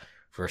on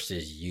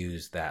versus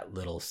use that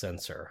little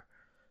sensor.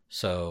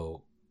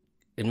 So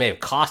it may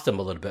have cost him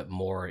a little bit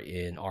more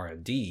in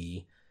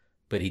R&D,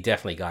 but he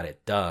definitely got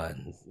it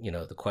done.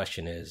 The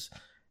question is,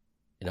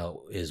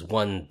 is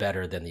one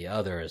better than the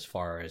other as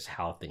far as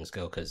how things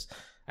go? Because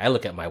I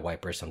look at my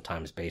wipers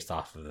sometimes based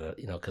off of the,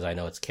 because I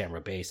know it's camera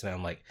based, and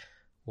I'm like,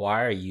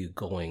 why are you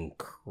going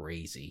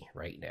crazy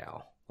right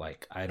now?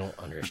 Like, I don't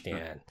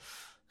understand.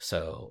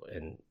 So,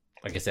 and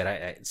like I said,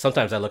 I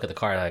sometimes I look at the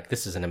car like,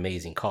 this is an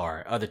amazing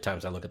car. Other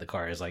times I look at the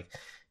car as like,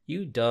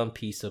 you dumb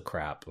piece of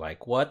crap.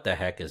 Like, what the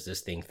heck is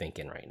this thing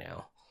thinking right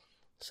now?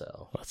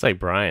 So it's like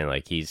Brian,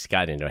 like he's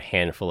gotten into a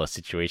handful of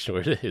situations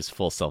where his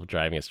full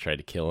self-driving has tried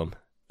to kill him.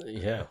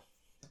 Yeah.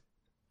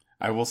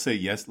 I will say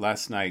yes,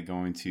 last night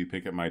going to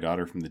pick up my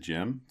daughter from the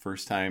gym,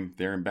 first time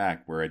there and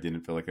back where I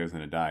didn't feel like I was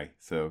going to die.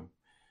 So,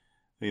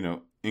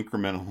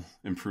 incremental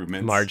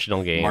improvements.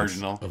 Marginal gains.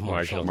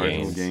 Marginal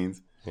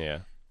gains. Yeah.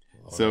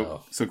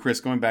 So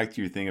Chris, going back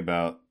to your thing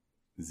about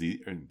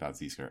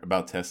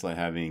about Tesla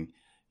having,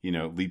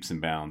 leaps and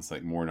bounds,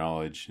 like more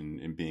knowledge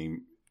and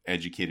being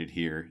educated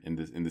here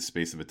in the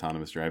space of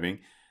autonomous driving.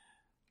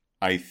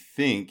 I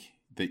think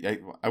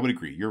that I would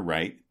agree. You're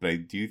right. But I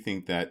do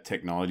think that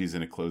technology is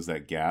going to close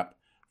that gap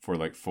for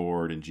like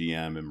Ford and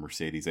GM and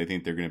Mercedes. I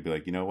think they're going to be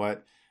like, you know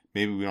what?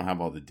 Maybe we don't have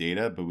all the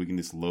data, but we can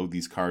just load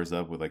these cars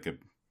up with like a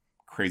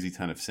crazy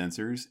ton of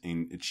sensors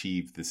and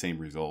achieve the same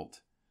result.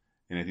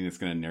 And I think that's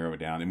going to narrow it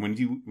down. And when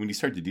you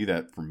start to do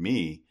that, for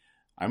me,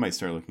 I might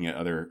start looking at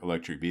other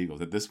electric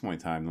vehicles. At this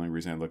point in time, the only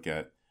reason I look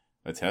at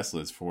a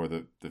Tesla is for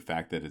the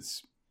fact that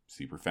it's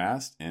super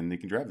fast and it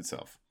can drive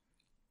itself.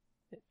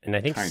 And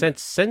I think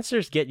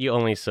sensors get you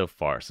only so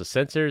far. So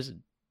sensors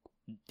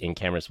in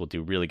cameras will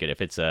do really good.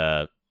 If it's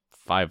a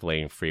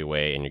 5-lane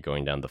freeway and you're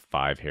going down the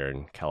 5 here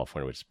in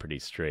California, which is pretty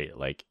straight,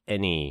 like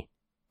any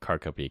car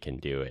company can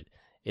do it.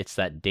 It's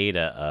that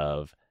data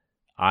of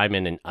I'm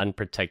in an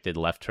unprotected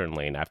left turn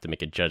lane, I have to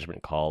make a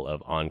judgment call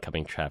of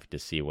oncoming traffic to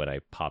see when I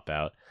pop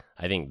out.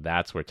 I think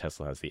that's where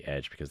Tesla has the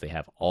edge because they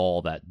have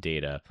all that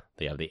data.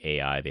 They have the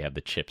AI, they have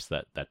the chips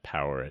that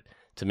power it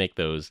to make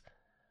those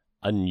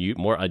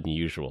more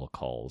unusual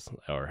calls.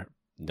 Or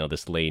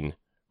this lane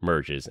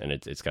merges and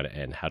it's got to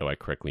end. How do I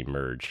correctly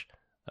merge?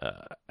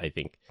 I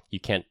think you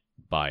can't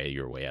buy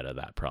your way out of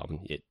that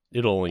problem.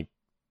 It'll only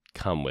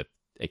come with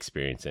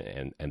experience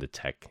and the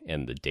tech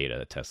and the data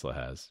that Tesla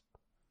has.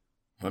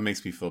 Well, that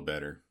makes me feel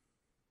better.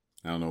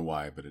 I don't know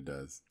why, but it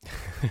does.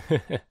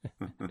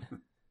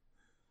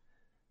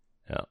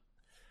 Yeah.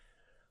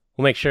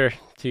 We'll make sure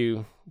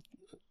to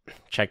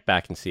check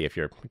back and see if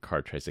your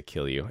car tries to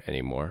kill you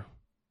anymore.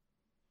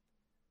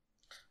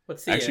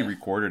 What's I actually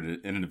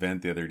recorded an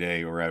event the other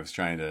day where I was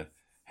trying to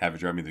have it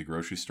drive me to the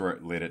grocery store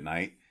late at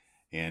night,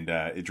 and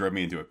it drove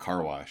me into a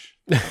car wash.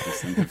 I'll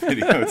just send the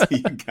video to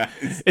you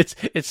guys.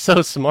 It's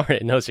so smart.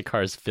 It knows your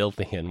car is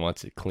filthy and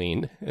wants it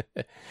cleaned.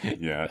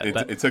 Yeah,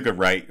 it took a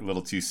right a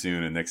little too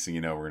soon, and next thing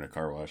you know, we're in a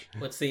car wash.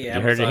 What's the You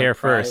heard it here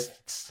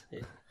first.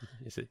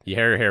 You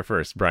heard it here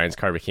first. Brian's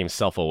car became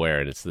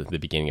self-aware, and it's the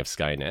beginning of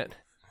Skynet.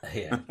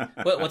 Yeah.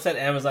 What's that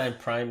Amazon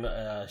Prime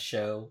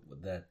show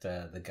that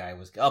the guy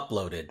was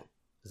uploaded?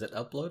 Is it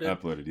uploaded?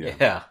 Uploaded, yeah.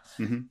 Yeah.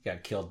 Mm-hmm.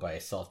 Got killed by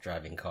a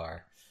self-driving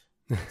car.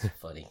 It's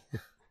funny.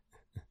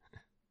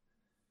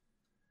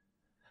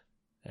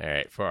 All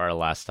right, for our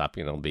last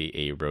topic, it'll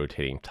be a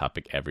rotating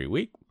topic every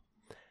week.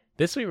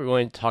 This week, we're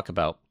going to talk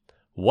about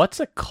what's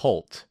a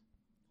cult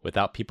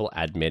without people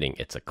admitting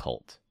it's a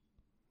cult.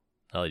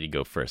 I'll let you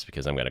go first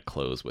because I'm going to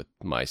close with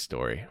my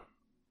story.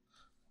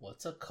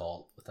 What's a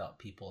cult without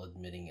people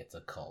admitting it's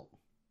a cult?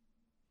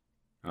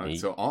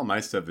 So all my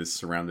stuff is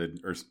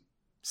surrounded or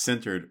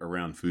centered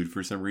around food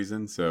for some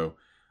reason. So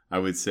I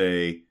would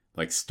say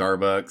like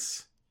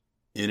Starbucks,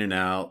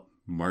 In-N-Out,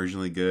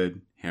 Marginally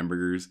Good,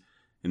 hamburgers,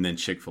 and then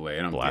Chick-fil-A.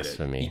 I don't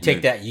Blasphemy. You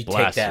take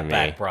that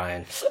back,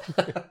 Brian.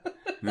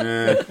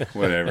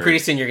 Whatever. Pretty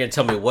soon you're going to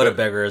tell me what a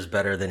burger is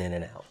better than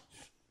In-N-Out.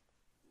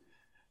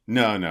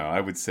 No.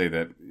 I would say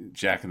that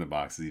Jack in the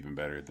Box is even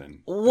better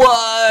than...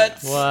 What?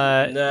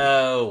 What?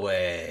 No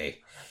way.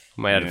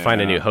 Might have to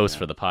find a new host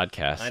for the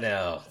podcast. I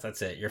know.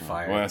 That's it. You're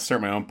fired. Well, I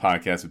start my own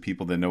podcast with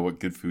people that know what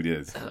good food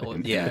is.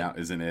 Yeah.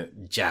 Isn't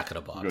it? Jack in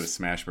the Box. Go to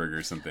Smashburger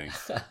or something.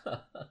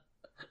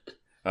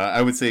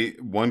 I would say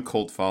one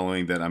cult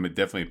following that I'm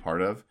definitely a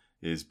part of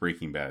is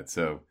Breaking Bad.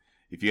 So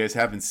if you guys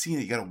haven't seen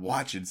it, you got to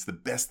watch it. It's the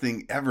best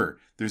thing ever.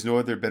 There's no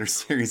other better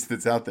series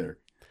that's out there.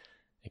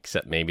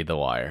 Except maybe The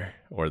Wire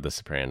or The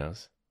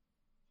Sopranos.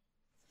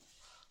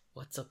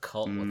 What's a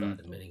cult without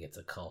admitting it's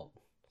a cult?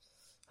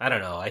 I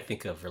don't know. I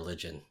think of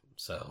religion,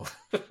 so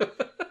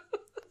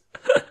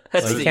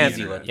that's the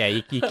easy one. Yeah,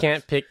 you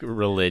can't pick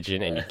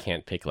religion, and you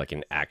can't pick like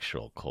an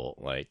actual cult.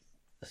 Like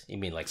you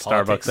mean like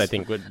Starbucks? politics? I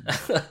think would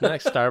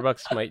like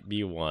Starbucks might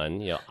be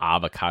one.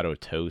 Avocado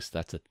toast.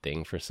 That's a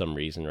thing for some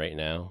reason right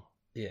now.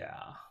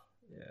 Yeah.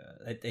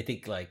 I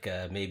think like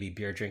maybe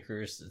beer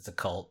drinkers. It's a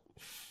cult.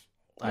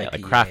 Yeah, IPA,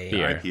 like craft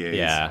beer. IPAs.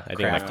 Yeah, I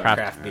think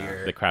craft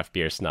beer. The craft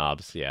beer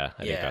snobs. Yeah,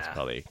 I think Yeah. that's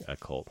probably a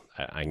cult.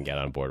 I can get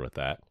on board with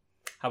that.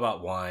 How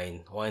about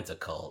wine? Wine's a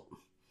cult.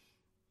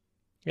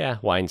 Yeah,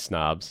 wine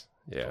snobs.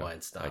 Yeah,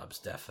 Wine snobs,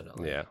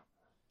 definitely. Yeah.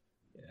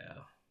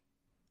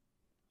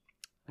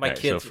 My All right,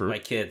 kids,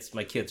 so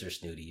my kids are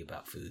snooty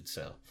about food,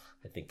 so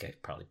I think I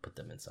probably put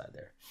them inside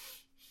there.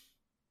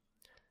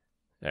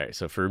 All right,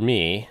 so for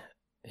me,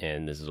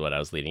 and this is what I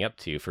was leading up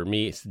to, for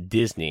me, it's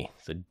Disney.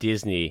 So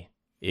Disney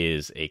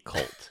is a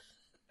cult.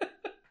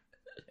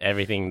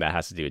 Everything that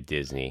has to do with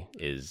Disney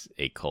is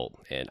a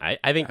cult. And I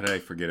think... How did I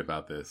forget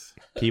about this?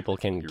 People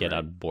can get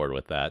on board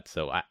with that.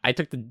 So I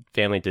took the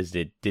family to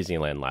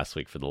Disneyland last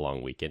week for the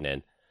long weekend,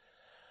 and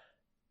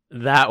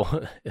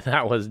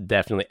that was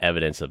definitely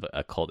evidence of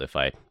a cult if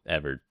I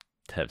ever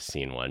have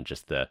seen one.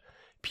 Just the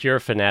pure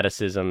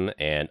fanaticism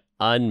and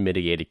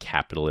unmitigated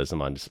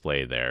capitalism on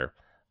display there.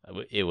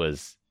 It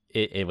was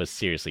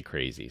seriously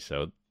crazy.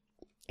 So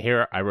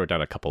here I wrote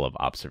down a couple of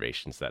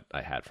observations that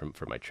I had from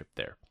my trip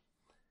there.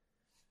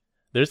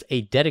 There's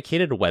a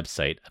dedicated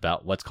website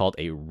about what's called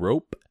a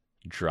rope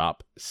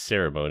drop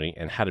ceremony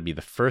and how to be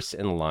the first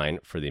in line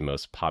for the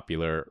most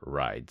popular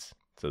rides.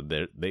 So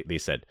they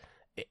said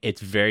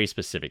it's very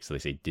specific. So they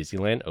say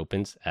Disneyland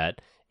opens at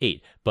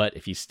 8, but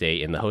if you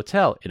stay in the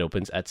hotel, it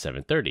opens at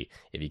 7:30.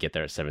 If you get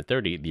there at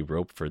 7:30, the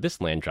rope for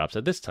this land drops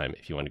at this time.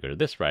 If you want to go to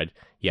this ride,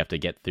 you have to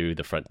get through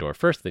the front door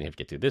first, then you have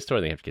to get through this door,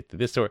 then you have to get through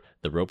this door.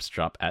 The ropes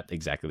drop at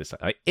exactly this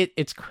time.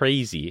 It's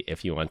crazy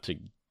if you want to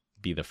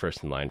be the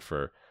first in line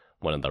for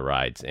one of the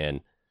rides.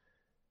 And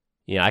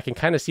I can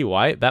kind of see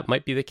why that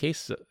might be the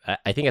case.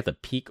 I think at the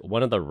peak,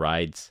 one of the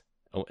rides,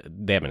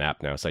 they have an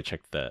app now, so I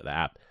checked the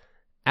app.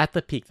 At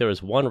the peak, there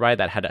was one ride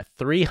that had a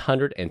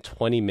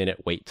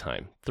 320-minute wait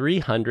time.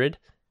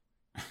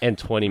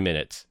 320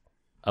 minutes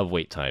of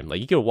wait time.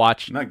 Like, you could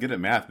watch... I'm not good at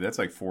math, but that's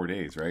like 4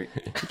 days, right?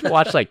 You could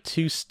watch like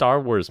 2 Star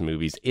Wars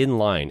movies in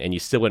line, and you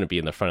still wouldn't be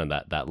in the front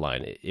of that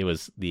line. It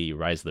was the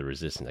Rise of the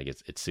Resistance. I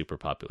guess it's super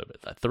popular.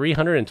 But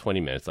 320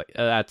 minutes, like,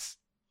 that's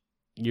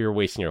you're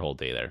wasting your whole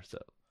day there.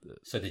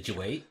 So did you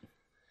wait?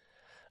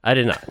 I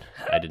did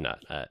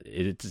not.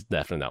 It's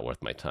definitely not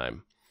worth my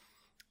time.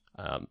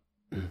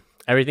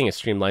 Everything is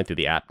streamlined through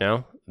the app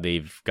now.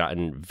 They've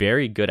gotten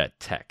very good at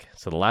tech.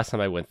 So the last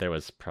time I went there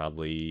was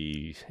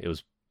probably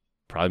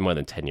more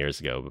than 10 years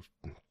ago,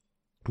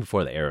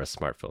 before the era of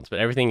smartphones. But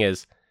everything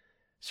is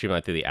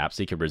streamlined through the app,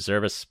 so you can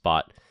reserve a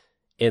spot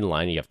in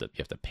line. You have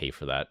to pay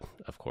for that,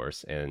 of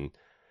course, and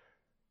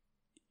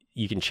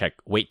you can check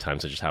wait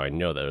times, which is how I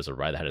know that there was a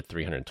ride that had a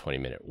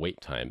 320-minute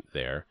wait time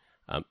there.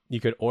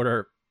 You could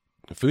order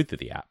food through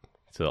the app.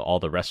 So all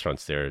the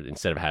restaurants there,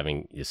 instead of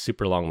having a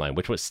super long line,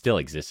 which was still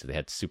existed, they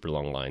had super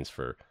long lines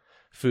for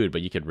food,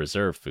 but you could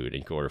reserve food and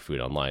you could order food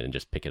online and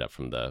just pick it up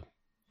from the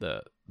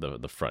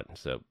front.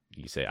 So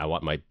you say, I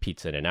want my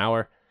pizza in an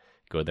hour.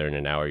 Go there in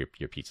an hour,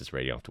 your pizza's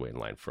ready. You don't have to wait in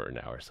line for an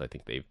hour. So I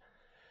think they've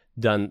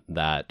done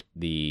that.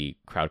 The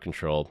crowd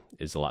control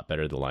is a lot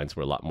better. The lines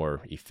were a lot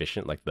more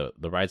efficient. Like the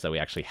rides that we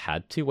actually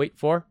had to wait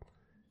for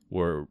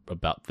were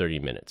about 30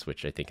 minutes,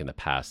 which I think in the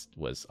past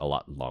was a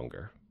lot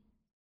longer.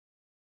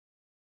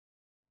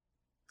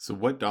 So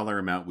what dollar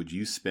amount would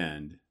you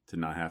spend to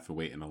not have to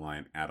wait in a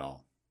line at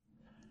all?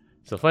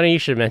 So funny you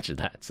should mention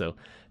that. So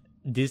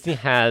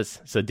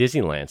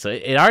Disneyland. So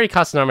it already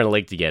costs an arm and a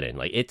leg to get in.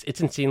 Like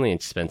it's insanely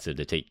expensive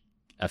to take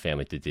a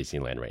family to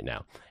Disneyland right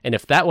now. And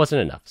if that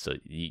wasn't enough, so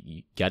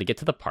you got to get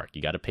to the park.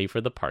 You got to pay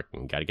for the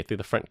parking. You got to get through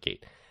the front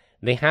gate.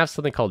 They have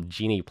something called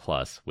Genie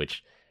Plus,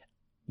 which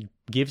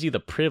gives you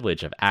the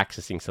privilege of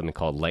accessing something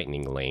called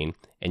Lightning Lane,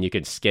 and you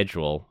can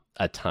schedule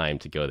a time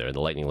to go there. And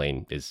the Lightning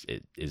Lane is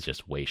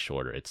just way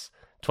shorter. It's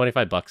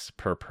 $25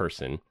 per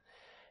person.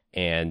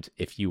 And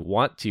if you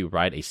want to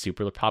ride a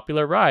super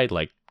popular ride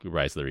like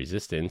Rise of the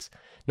Resistance,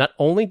 not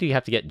only do you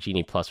have to get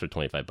Genie Plus for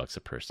 $25 a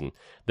person,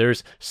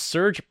 there's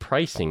surge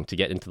pricing to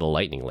get into the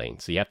Lightning Lane.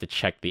 So you have to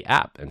check the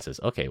app and says,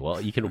 okay, well,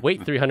 you can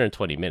wait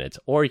 320 minutes,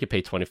 or you can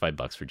pay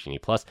 $25 for Genie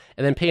Plus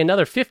and then pay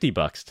another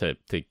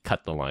 $50 to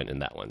cut the line in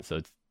that one. So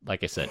it's,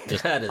 like I said,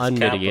 just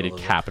unmitigated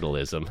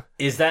capitalism.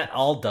 Is that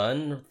all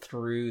done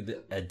through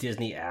a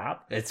Disney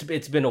app? It's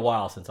been a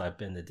while since I've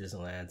been to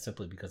Disneyland,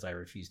 simply because I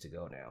refuse to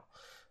go now.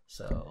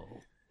 So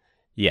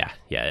yeah,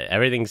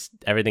 everything's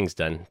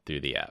done through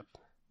the app.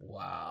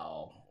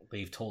 Wow,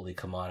 they've totally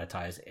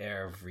commoditized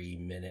every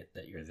minute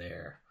that you're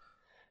there.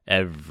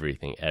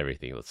 Everything.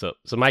 So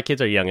my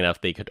kids are young enough;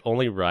 they could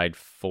only ride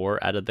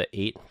 4 out of the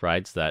 8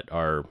 rides that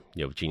are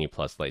Genie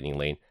Plus Lightning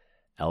Lane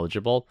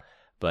eligible.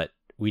 But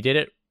we did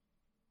it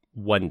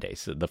one day.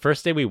 So the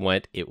first day we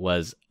went, it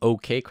was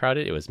okay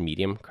crowded. It was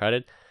medium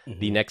crowded. Mm-hmm.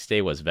 The next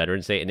day was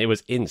Veterans Day, and it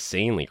was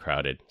insanely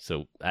crowded.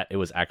 So it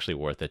was actually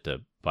worth it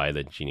to buy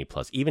the Genie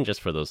Plus, even just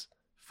for those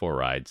 4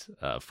 rides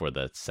for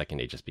the second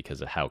day, just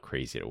because of how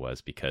crazy it was.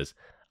 Because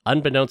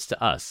unbeknownst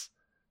to us,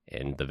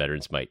 and the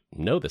veterans might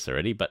know this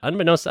already, but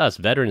unbeknownst to us,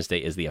 Veterans Day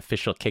is the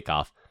official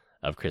kickoff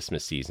of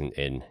Christmas season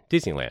in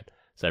Disneyland.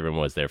 So everyone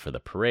was there for the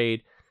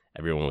parade.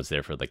 Everyone was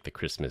there for like the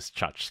Christmas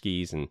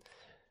tchotchkes, and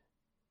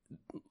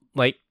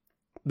like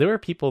there were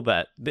people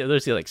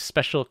there's like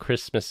special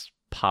Christmas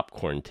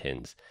popcorn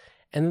tins,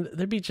 and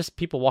there'd be just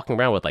people walking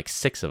around with like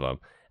 6 of them.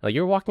 Like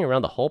you're walking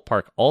around the whole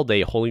park all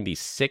day holding these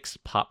 6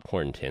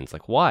 popcorn tins.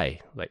 Like why?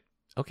 Like,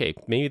 okay,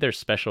 maybe they're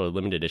special or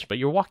limited edition, but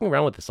you're walking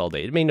around with this all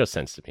day. It made no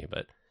sense to me,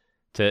 but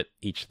to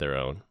each their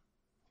own.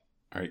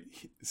 All right.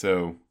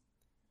 So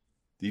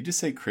did you just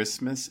say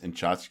Christmas and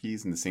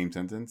tchotchkes in the same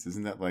sentence?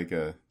 Isn't that like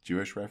a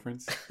Jewish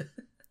reference?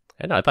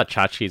 I know. I thought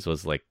tchotchkes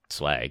was like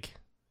swag.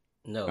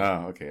 No.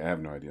 Oh, okay. I have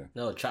no idea.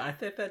 No, I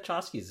think that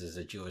tchotchkes is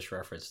a Jewish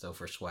reference, though,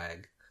 for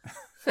swag.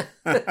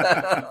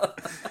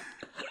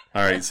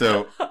 All right,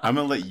 so I'm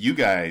going to let you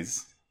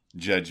guys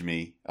judge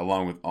me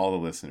along with all the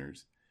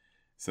listeners.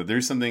 So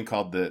there's something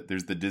called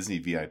there's the Disney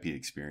VIP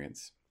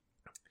experience.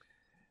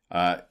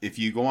 If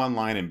you go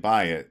online and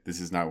buy it, this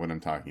is not what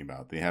I'm talking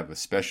about. They have a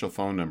special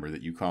phone number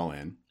that you call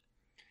in,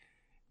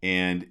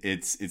 and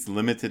it's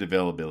limited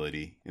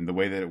availability. And the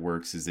way that it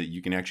works is that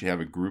you can actually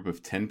have a group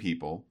of 10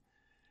 people.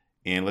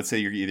 And let's say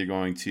you're either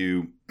going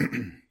to,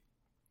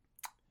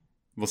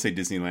 we'll say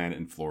Disneyland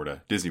in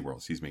Florida, Disney World,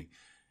 excuse me.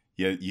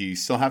 Yeah, you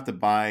still have to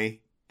buy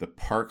the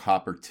park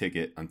hopper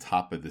ticket on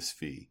top of this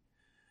fee.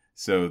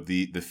 So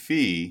the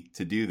fee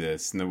to do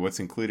this, and what's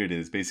included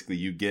is basically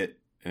you get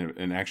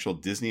an actual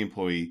Disney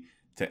employee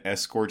to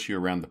escort you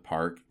around the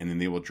park, and then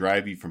they will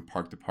drive you from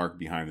park to park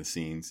behind the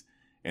scenes.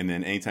 And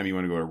then anytime you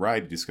want to go to a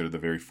ride, you just go to the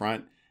very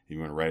front. If you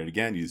want to ride it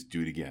again, you just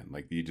do it again.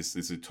 Like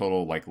it's a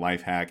total like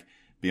life hack,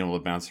 being able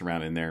to bounce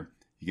around in there.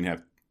 You can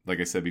have, like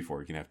I said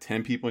before, you can have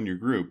 10 people in your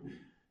group.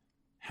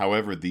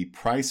 However, the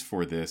price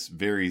for this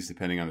varies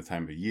depending on the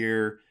time of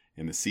year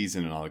and the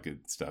season and all that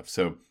good stuff.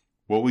 So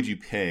what would you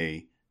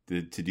pay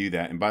to do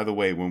that? And by the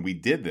way, when we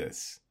did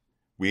this,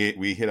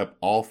 we hit up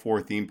all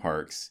 4 theme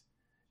parks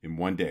in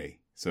one day.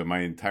 So my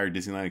entire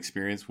Disneyland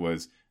experience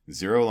was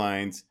 0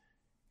 lines,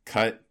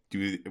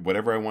 do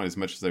whatever I want as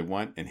much as I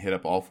want, and hit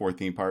up all 4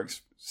 theme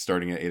parks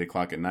starting at 8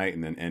 o'clock at night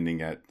and then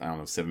ending at,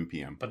 7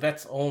 p.m. But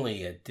that's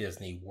only at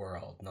Disney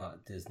World,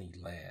 not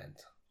Disneyland.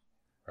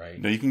 right?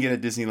 No, you can get it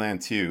at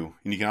Disneyland too,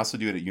 and you can also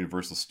do it at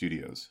Universal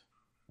Studios.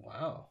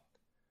 Wow.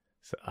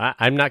 So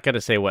I'm not going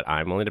to say what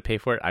I'm willing to pay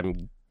for it.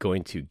 I'm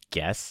going to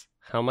guess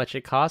how much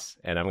it costs,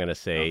 and I'm going to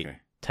say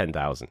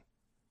 10,000.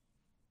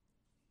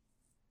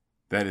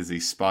 That is a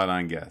spot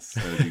on guess.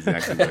 That is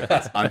exactly what it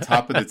costs. On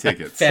top of the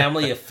tickets.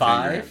 Family of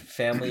 5.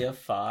 Family of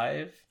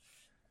 5.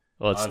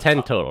 Well, it's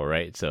 10 total,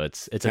 right? So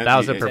it's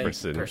 1,000 per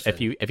person. If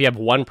you have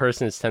one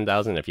person, it's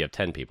 10,000. If you have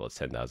 10 people, it's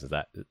 10,000. Is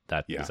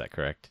that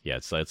correct? Yeah.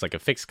 So it's like a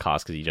fixed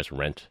cost because you just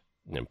rent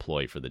an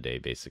employee for the day,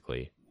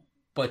 basically.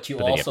 But you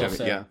also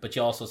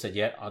said,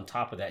 yet on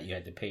top of that, you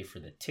had to pay for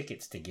the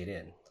tickets to get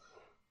in.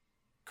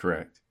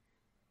 Correct.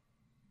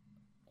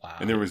 Wow.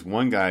 And there was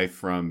one guy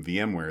from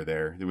VMware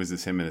there. There was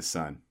just him and his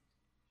son.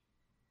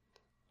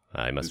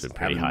 He must have been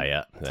pretty high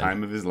up. Then.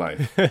 Time of his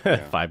life.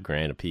 Yeah.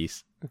 $5,000 a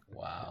piece.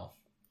 Wow.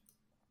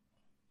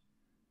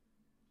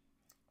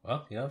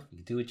 Well, you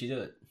do what you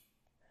do it.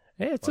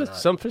 Hey,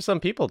 for some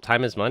people,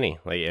 time is money.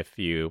 Like if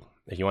you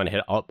want to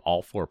hit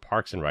all 4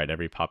 parks and ride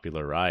every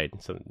popular ride,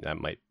 so that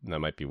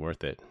might be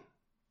worth it.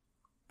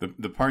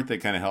 The part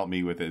that kind of helped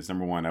me with it is,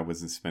 number one, I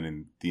wasn't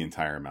spending the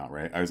entire amount,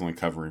 right? I was only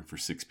covering for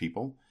 6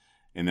 people.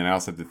 And then I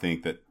also have to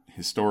think that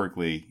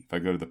historically, if I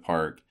go to the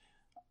park,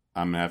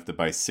 I'm going to have to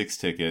buy 6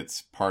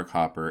 tickets, park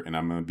hopper, and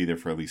I'm going to be there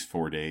for at least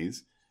 4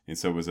 days. And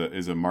so it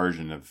was a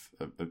margin of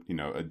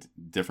a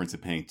difference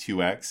of paying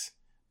 2x,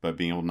 but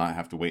being able to not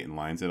have to wait in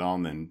lines at all.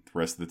 And then the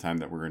rest of the time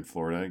that we're in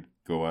Florida,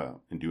 go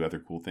out and do other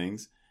cool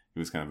things. It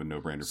was kind of a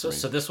no-brainer for me.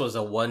 So this was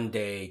a 1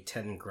 day,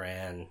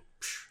 $10,000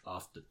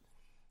 off the...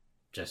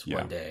 Just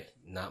one day,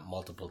 not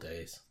multiple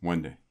days.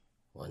 1 day.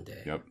 1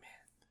 day. Yep.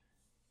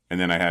 And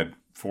then I had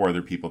 4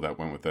 other people that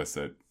went with us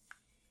that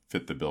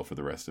fit the bill for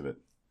the rest of it.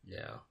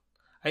 Yeah.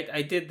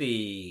 I did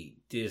the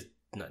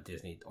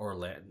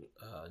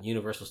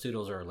Universal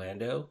Studios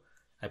Orlando.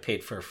 I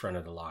paid for front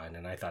of the line,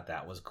 and I thought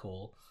that was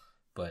cool.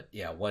 But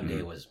yeah, 1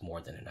 day was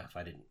more than enough.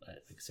 Like I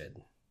said,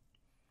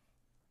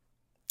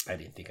 I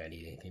didn't think I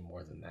needed anything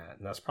more than that.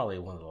 And that's probably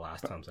one of the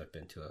last times I've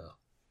been to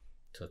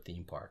a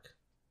theme park.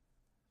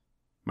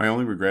 My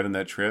only regret in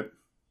that trip,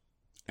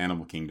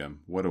 Animal Kingdom.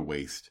 What a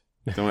waste.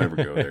 Don't ever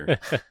go there.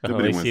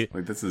 Nobody wants,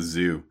 like, that's a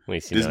zoo.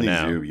 Disney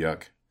Zoo,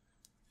 yuck.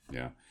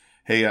 Yeah.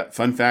 Hey,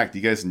 fun fact,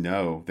 you guys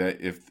know that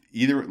if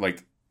either,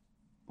 like,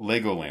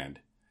 Legoland,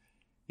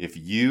 if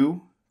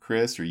you,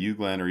 Chris, or you,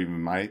 Glenn, or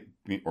even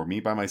me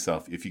by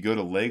myself, if you go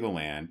to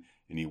Legoland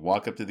and you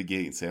walk up to the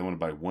gate and say, I want to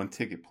buy 1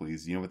 ticket,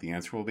 please, you know what the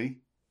answer will be?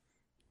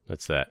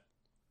 What's that?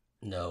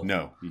 No.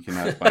 No, you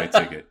cannot buy a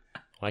ticket.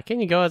 Why can't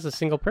you go as a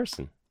single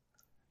person?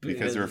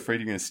 Because they're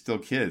afraid you're going to steal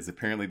kids.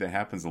 Apparently that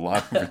happens a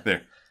lot over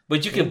there.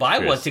 But you can buy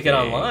 1 ticket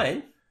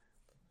online.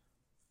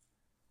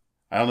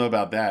 I don't know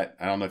about that.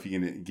 I don't know if you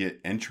can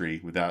get entry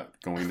without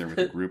going there with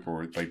a group,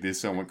 or like they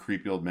just don't want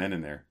creepy old men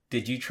in there.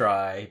 Did you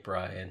try,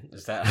 Brian?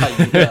 Is that how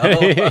you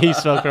know? He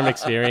spoke from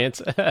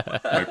experience.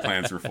 My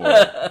plans were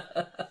foiled.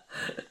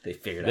 They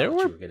figured out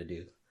what you were going to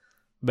do.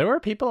 There were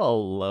people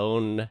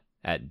alone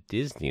at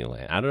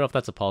Disneyland. I don't know if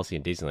that's a policy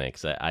in Disneyland,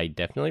 because I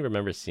definitely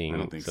remember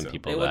seeing some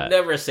people they that would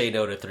never say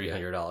no to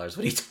 $300. What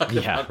are you talking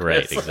about? Yeah,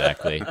 right,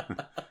 exactly.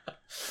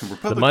 We're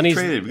publicly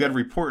traded. We got to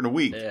report in a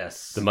week.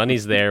 Yes, the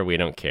money's there. We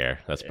don't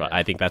care. That's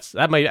I think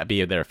that might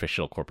be their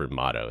official corporate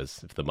motto: is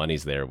if the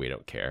money's there, we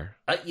don't care.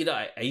 I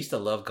used to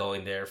love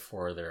going there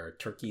for their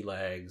turkey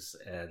legs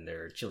and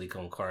their chili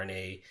con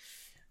carne,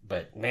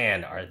 but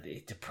man,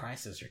 the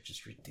prices are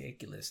just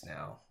ridiculous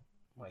now.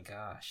 My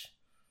gosh.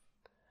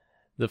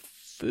 The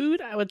food,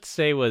 I would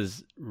say,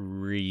 was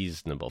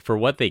reasonable for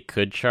what they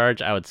could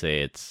charge. I would say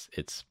it's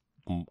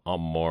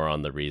more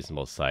on the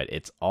reasonable side.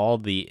 It's all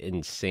the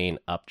insane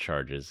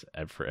upcharges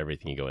for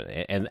everything you go in,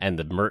 and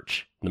the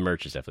merch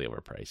is definitely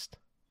overpriced.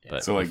 Yeah.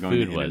 But so like going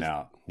to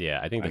In-N-Out.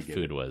 Yeah, I think the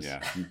food was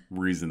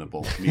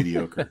reasonable,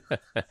 mediocre.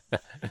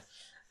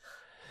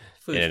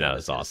 In-N-Out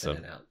is awesome.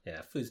 In-N-Out.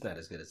 Yeah, food's not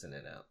as good as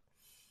In-N-Out.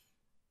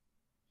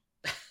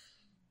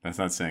 That's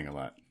not saying a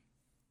lot.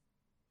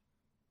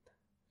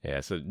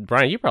 Yeah, so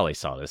Brian, you probably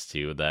saw this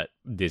too, that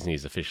Disney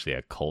is officially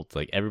a cult.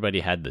 Like everybody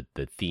had the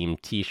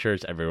themed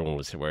t-shirts, everyone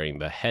was wearing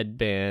the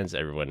headbands,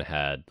 everyone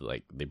had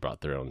they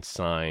brought their own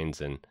signs,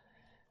 and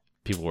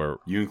people were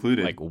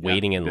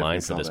waiting in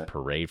line for this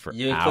parade for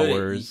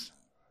hours.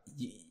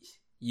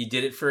 You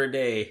did it for a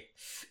day.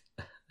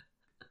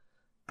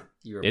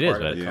 You were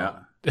part of the cult.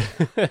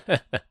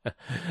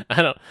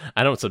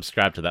 I don't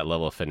subscribe to that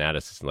level of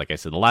fanaticism. Like I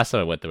said, the last time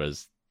I went there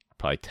was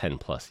probably 10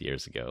 plus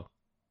years ago.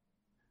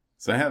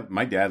 So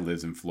my dad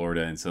lives in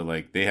Florida, and so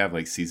they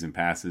have season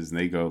passes, and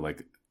they go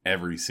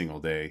every single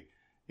day.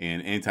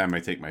 And anytime I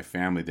take my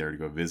family there to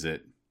go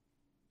visit,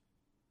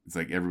 it's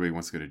like everybody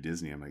wants to go to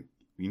Disney. I'm like,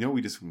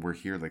 we're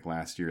here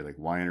last year.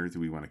 Why on earth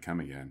do we want to come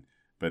again?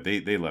 But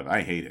they love it.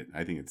 I hate it.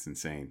 I think it's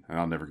insane, and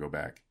I'll never go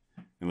back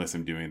unless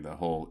I'm doing the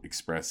whole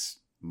express,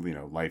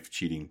 life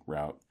cheating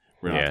route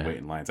where I don't have to wait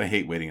in lines. I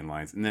hate waiting in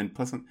lines, and then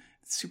plus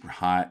it's super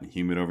hot and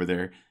humid over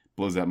there.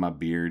 Blows out my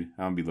beard.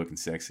 I don't be looking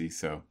sexy,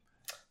 so.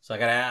 So I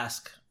got to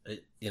ask,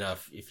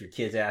 if your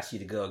kids ask you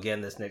to go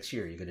again this next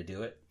year, are you going to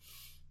do it?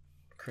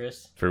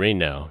 Chris? For me,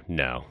 no,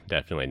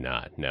 definitely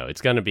not. No,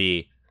 it's got to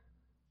be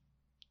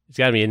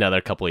another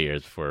couple of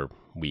years before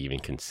we even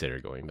consider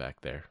going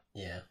back there.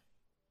 Yeah.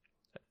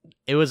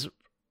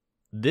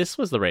 This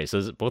was the right. So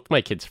it was both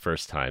my kids'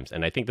 first times,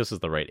 and I think this was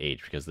the right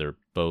age because they're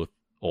both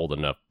old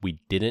enough. We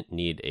didn't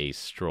need a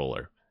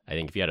stroller. I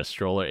think if you had a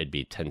stroller, it'd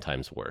be 10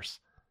 times worse.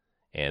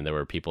 And there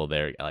were people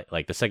there,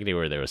 like the second day we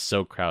were there, was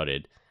so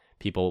crowded.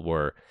 People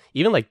were,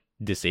 even like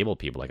disabled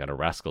people, like on a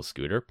Rascal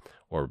scooter,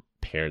 or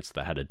parents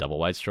that had a double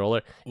wide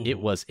stroller. Mm-hmm. It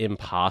was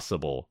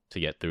impossible to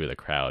get through the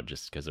crowd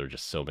just because there were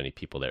just so many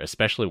people there,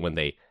 especially when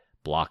they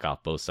block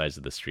off both sides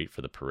of the street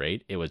for the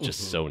parade. It was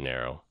just so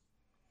narrow.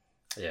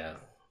 Yeah.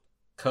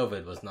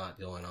 COVID was not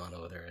going on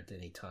over there at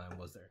any time,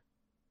 was there?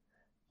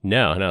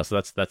 No.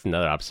 So that's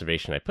another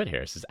observation I put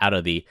here. It says out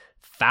of the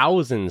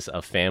thousands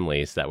of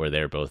families that were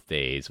there both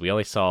days, we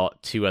only saw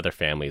 2 other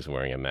families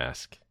wearing a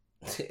mask.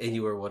 And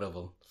you were one of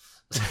them.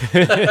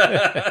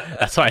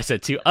 That's why I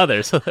said 2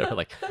 others. So there were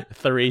like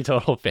 3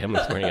 total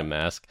families wearing a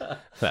mask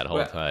that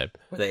whole time.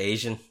 Were they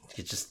Asian?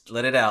 You just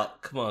let it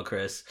out. Come on,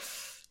 Chris.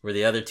 Were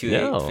the other 2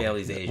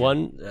 families Asian?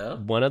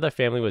 One other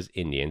family was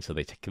Indian, so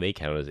they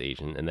count as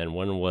Asian, and then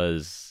one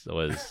was.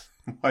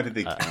 Why did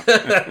they count?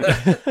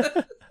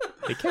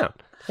 They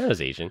count. That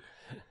was Asian.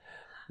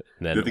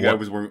 And then the guy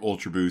was wearing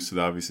Ultra Boost, so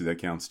obviously that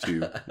counts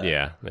too.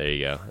 Yeah, there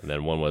you go. And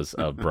then one was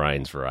of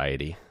Brian's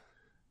variety.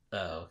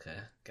 Oh, okay,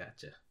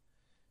 gotcha.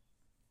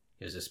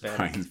 He was Hispanic.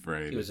 Brian's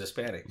variety. He was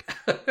Hispanic.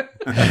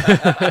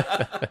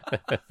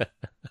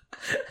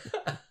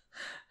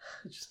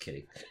 Just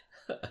kidding.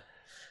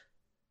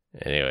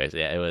 Anyways,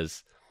 yeah, it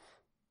was.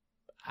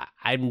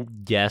 I'm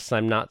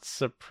not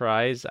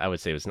surprised. I would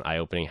say it was an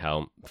eye-opening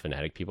how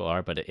fanatic people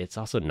are, but it's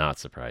also not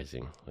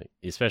surprising. Like,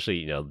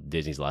 especially,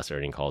 Disney's last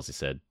earnings calls, they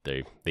said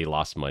they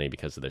lost money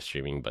because of their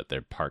streaming, but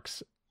their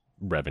parks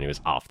revenue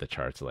is off the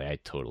charts. Like, I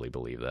totally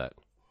believe that.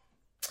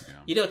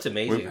 Yeah. It's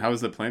amazing. How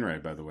was the plane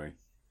ride, by the way?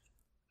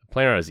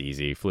 Plane ride was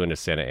easy. Flew into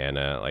Santa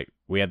Ana. Like,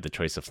 we had the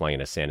choice of flying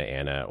into Santa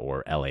Ana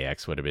or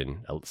LAX would have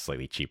been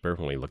slightly cheaper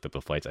when we looked up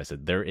the flights. I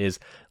said, there is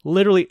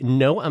literally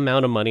no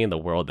amount of money in the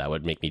world that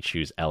would make me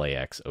choose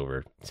LAX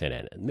over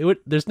Santa Ana.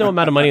 There's no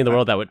amount of money in the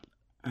world that would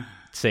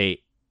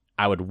say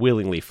I would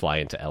willingly fly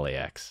into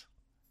LAX.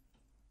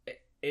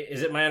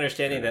 Is it my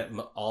understanding that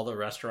all the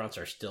restaurants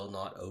are still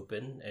not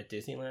open at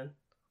Disneyland?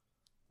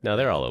 No,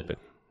 they're all open.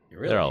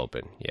 Really? They're all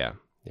open, yeah.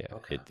 Yeah,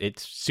 okay.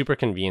 It's super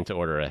convenient to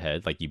order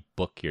ahead. Like, you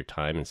book your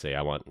time and say,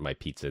 I want my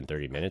pizza in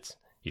 30 minutes.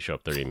 You show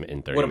up in 30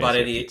 minutes,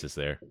 your pizza's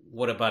there.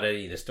 What about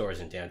any of the stores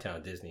in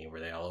downtown Disney? Were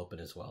they all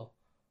open as well?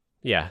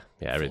 Yeah,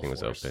 everything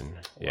was open. Wow.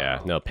 Yeah,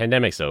 no,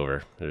 pandemic's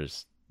over. There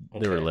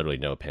were literally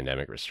no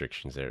pandemic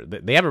restrictions there.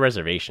 They have a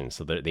reservation,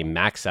 so they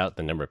max out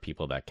the number of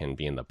people that can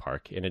be in the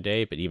park in a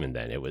day. But even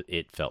then,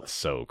 it felt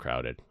so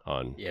crowded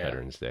on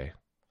Veterans Day.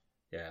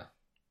 Yeah.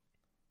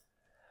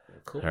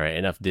 Cool. All right,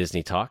 enough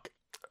Disney talk.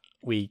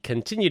 We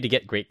continue to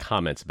get great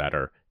comments about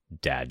our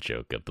dad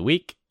joke of the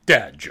week.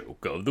 Dad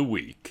joke of the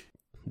week.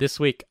 This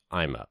week,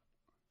 I'm up.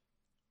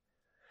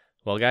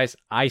 Well, guys,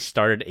 I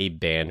started a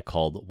band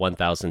called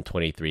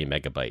 1023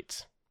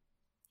 Megabytes.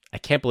 I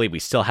can't believe we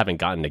still haven't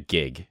gotten a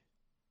gig.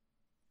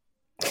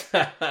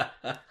 Wah,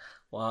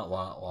 wah,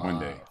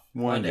 wah.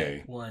 One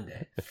day.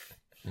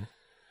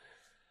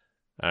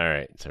 All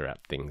right, to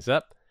wrap things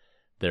up,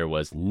 there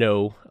was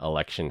no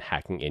election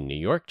hacking in New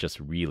York,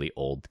 just really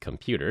old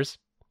computers.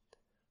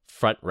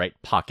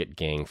 Front-right pocket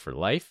gang for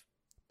life.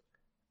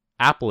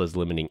 Apple is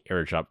limiting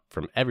AirDrop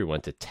from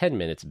everyone to 10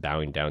 minutes,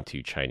 bowing down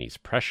to Chinese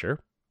pressure.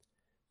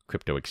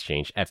 Crypto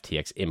exchange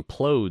FTX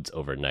implodes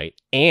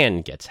overnight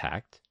and gets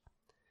hacked.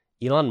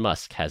 Elon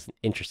Musk has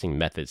interesting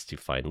methods to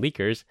find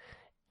leakers.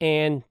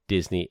 And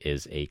Disney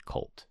is a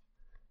cult.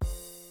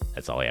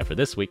 That's all I have for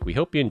this week. We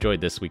hope you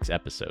enjoyed this week's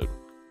episode.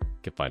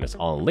 You can find us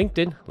all on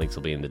LinkedIn. Links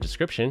will be in the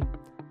description.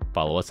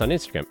 Follow us on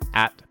Instagram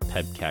at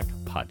PebCac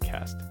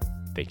Podcast.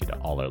 Thank you to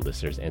all our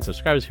listeners and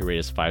subscribers who rate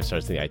us 5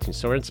 stars in the iTunes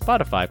Store and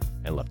Spotify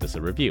and left us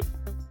a review.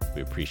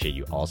 We appreciate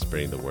you all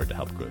spreading the word to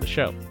help grow the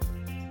show.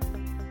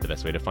 The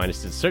best way to find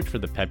us is to search for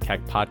the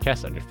PebCac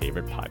Podcast on your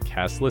favorite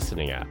podcast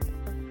listening app.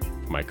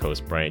 For my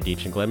co-hosts Brian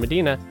Deitch and Glenn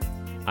Medina,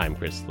 I'm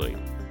Chris Louie.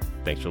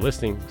 Thanks for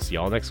listening. See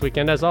you all next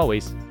weekend. As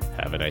always,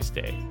 have a nice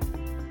day.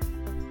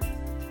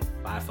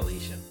 Bye,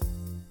 Felicia.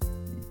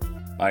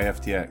 Bye,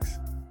 FTX.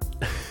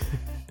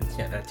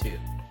 Yeah, that too.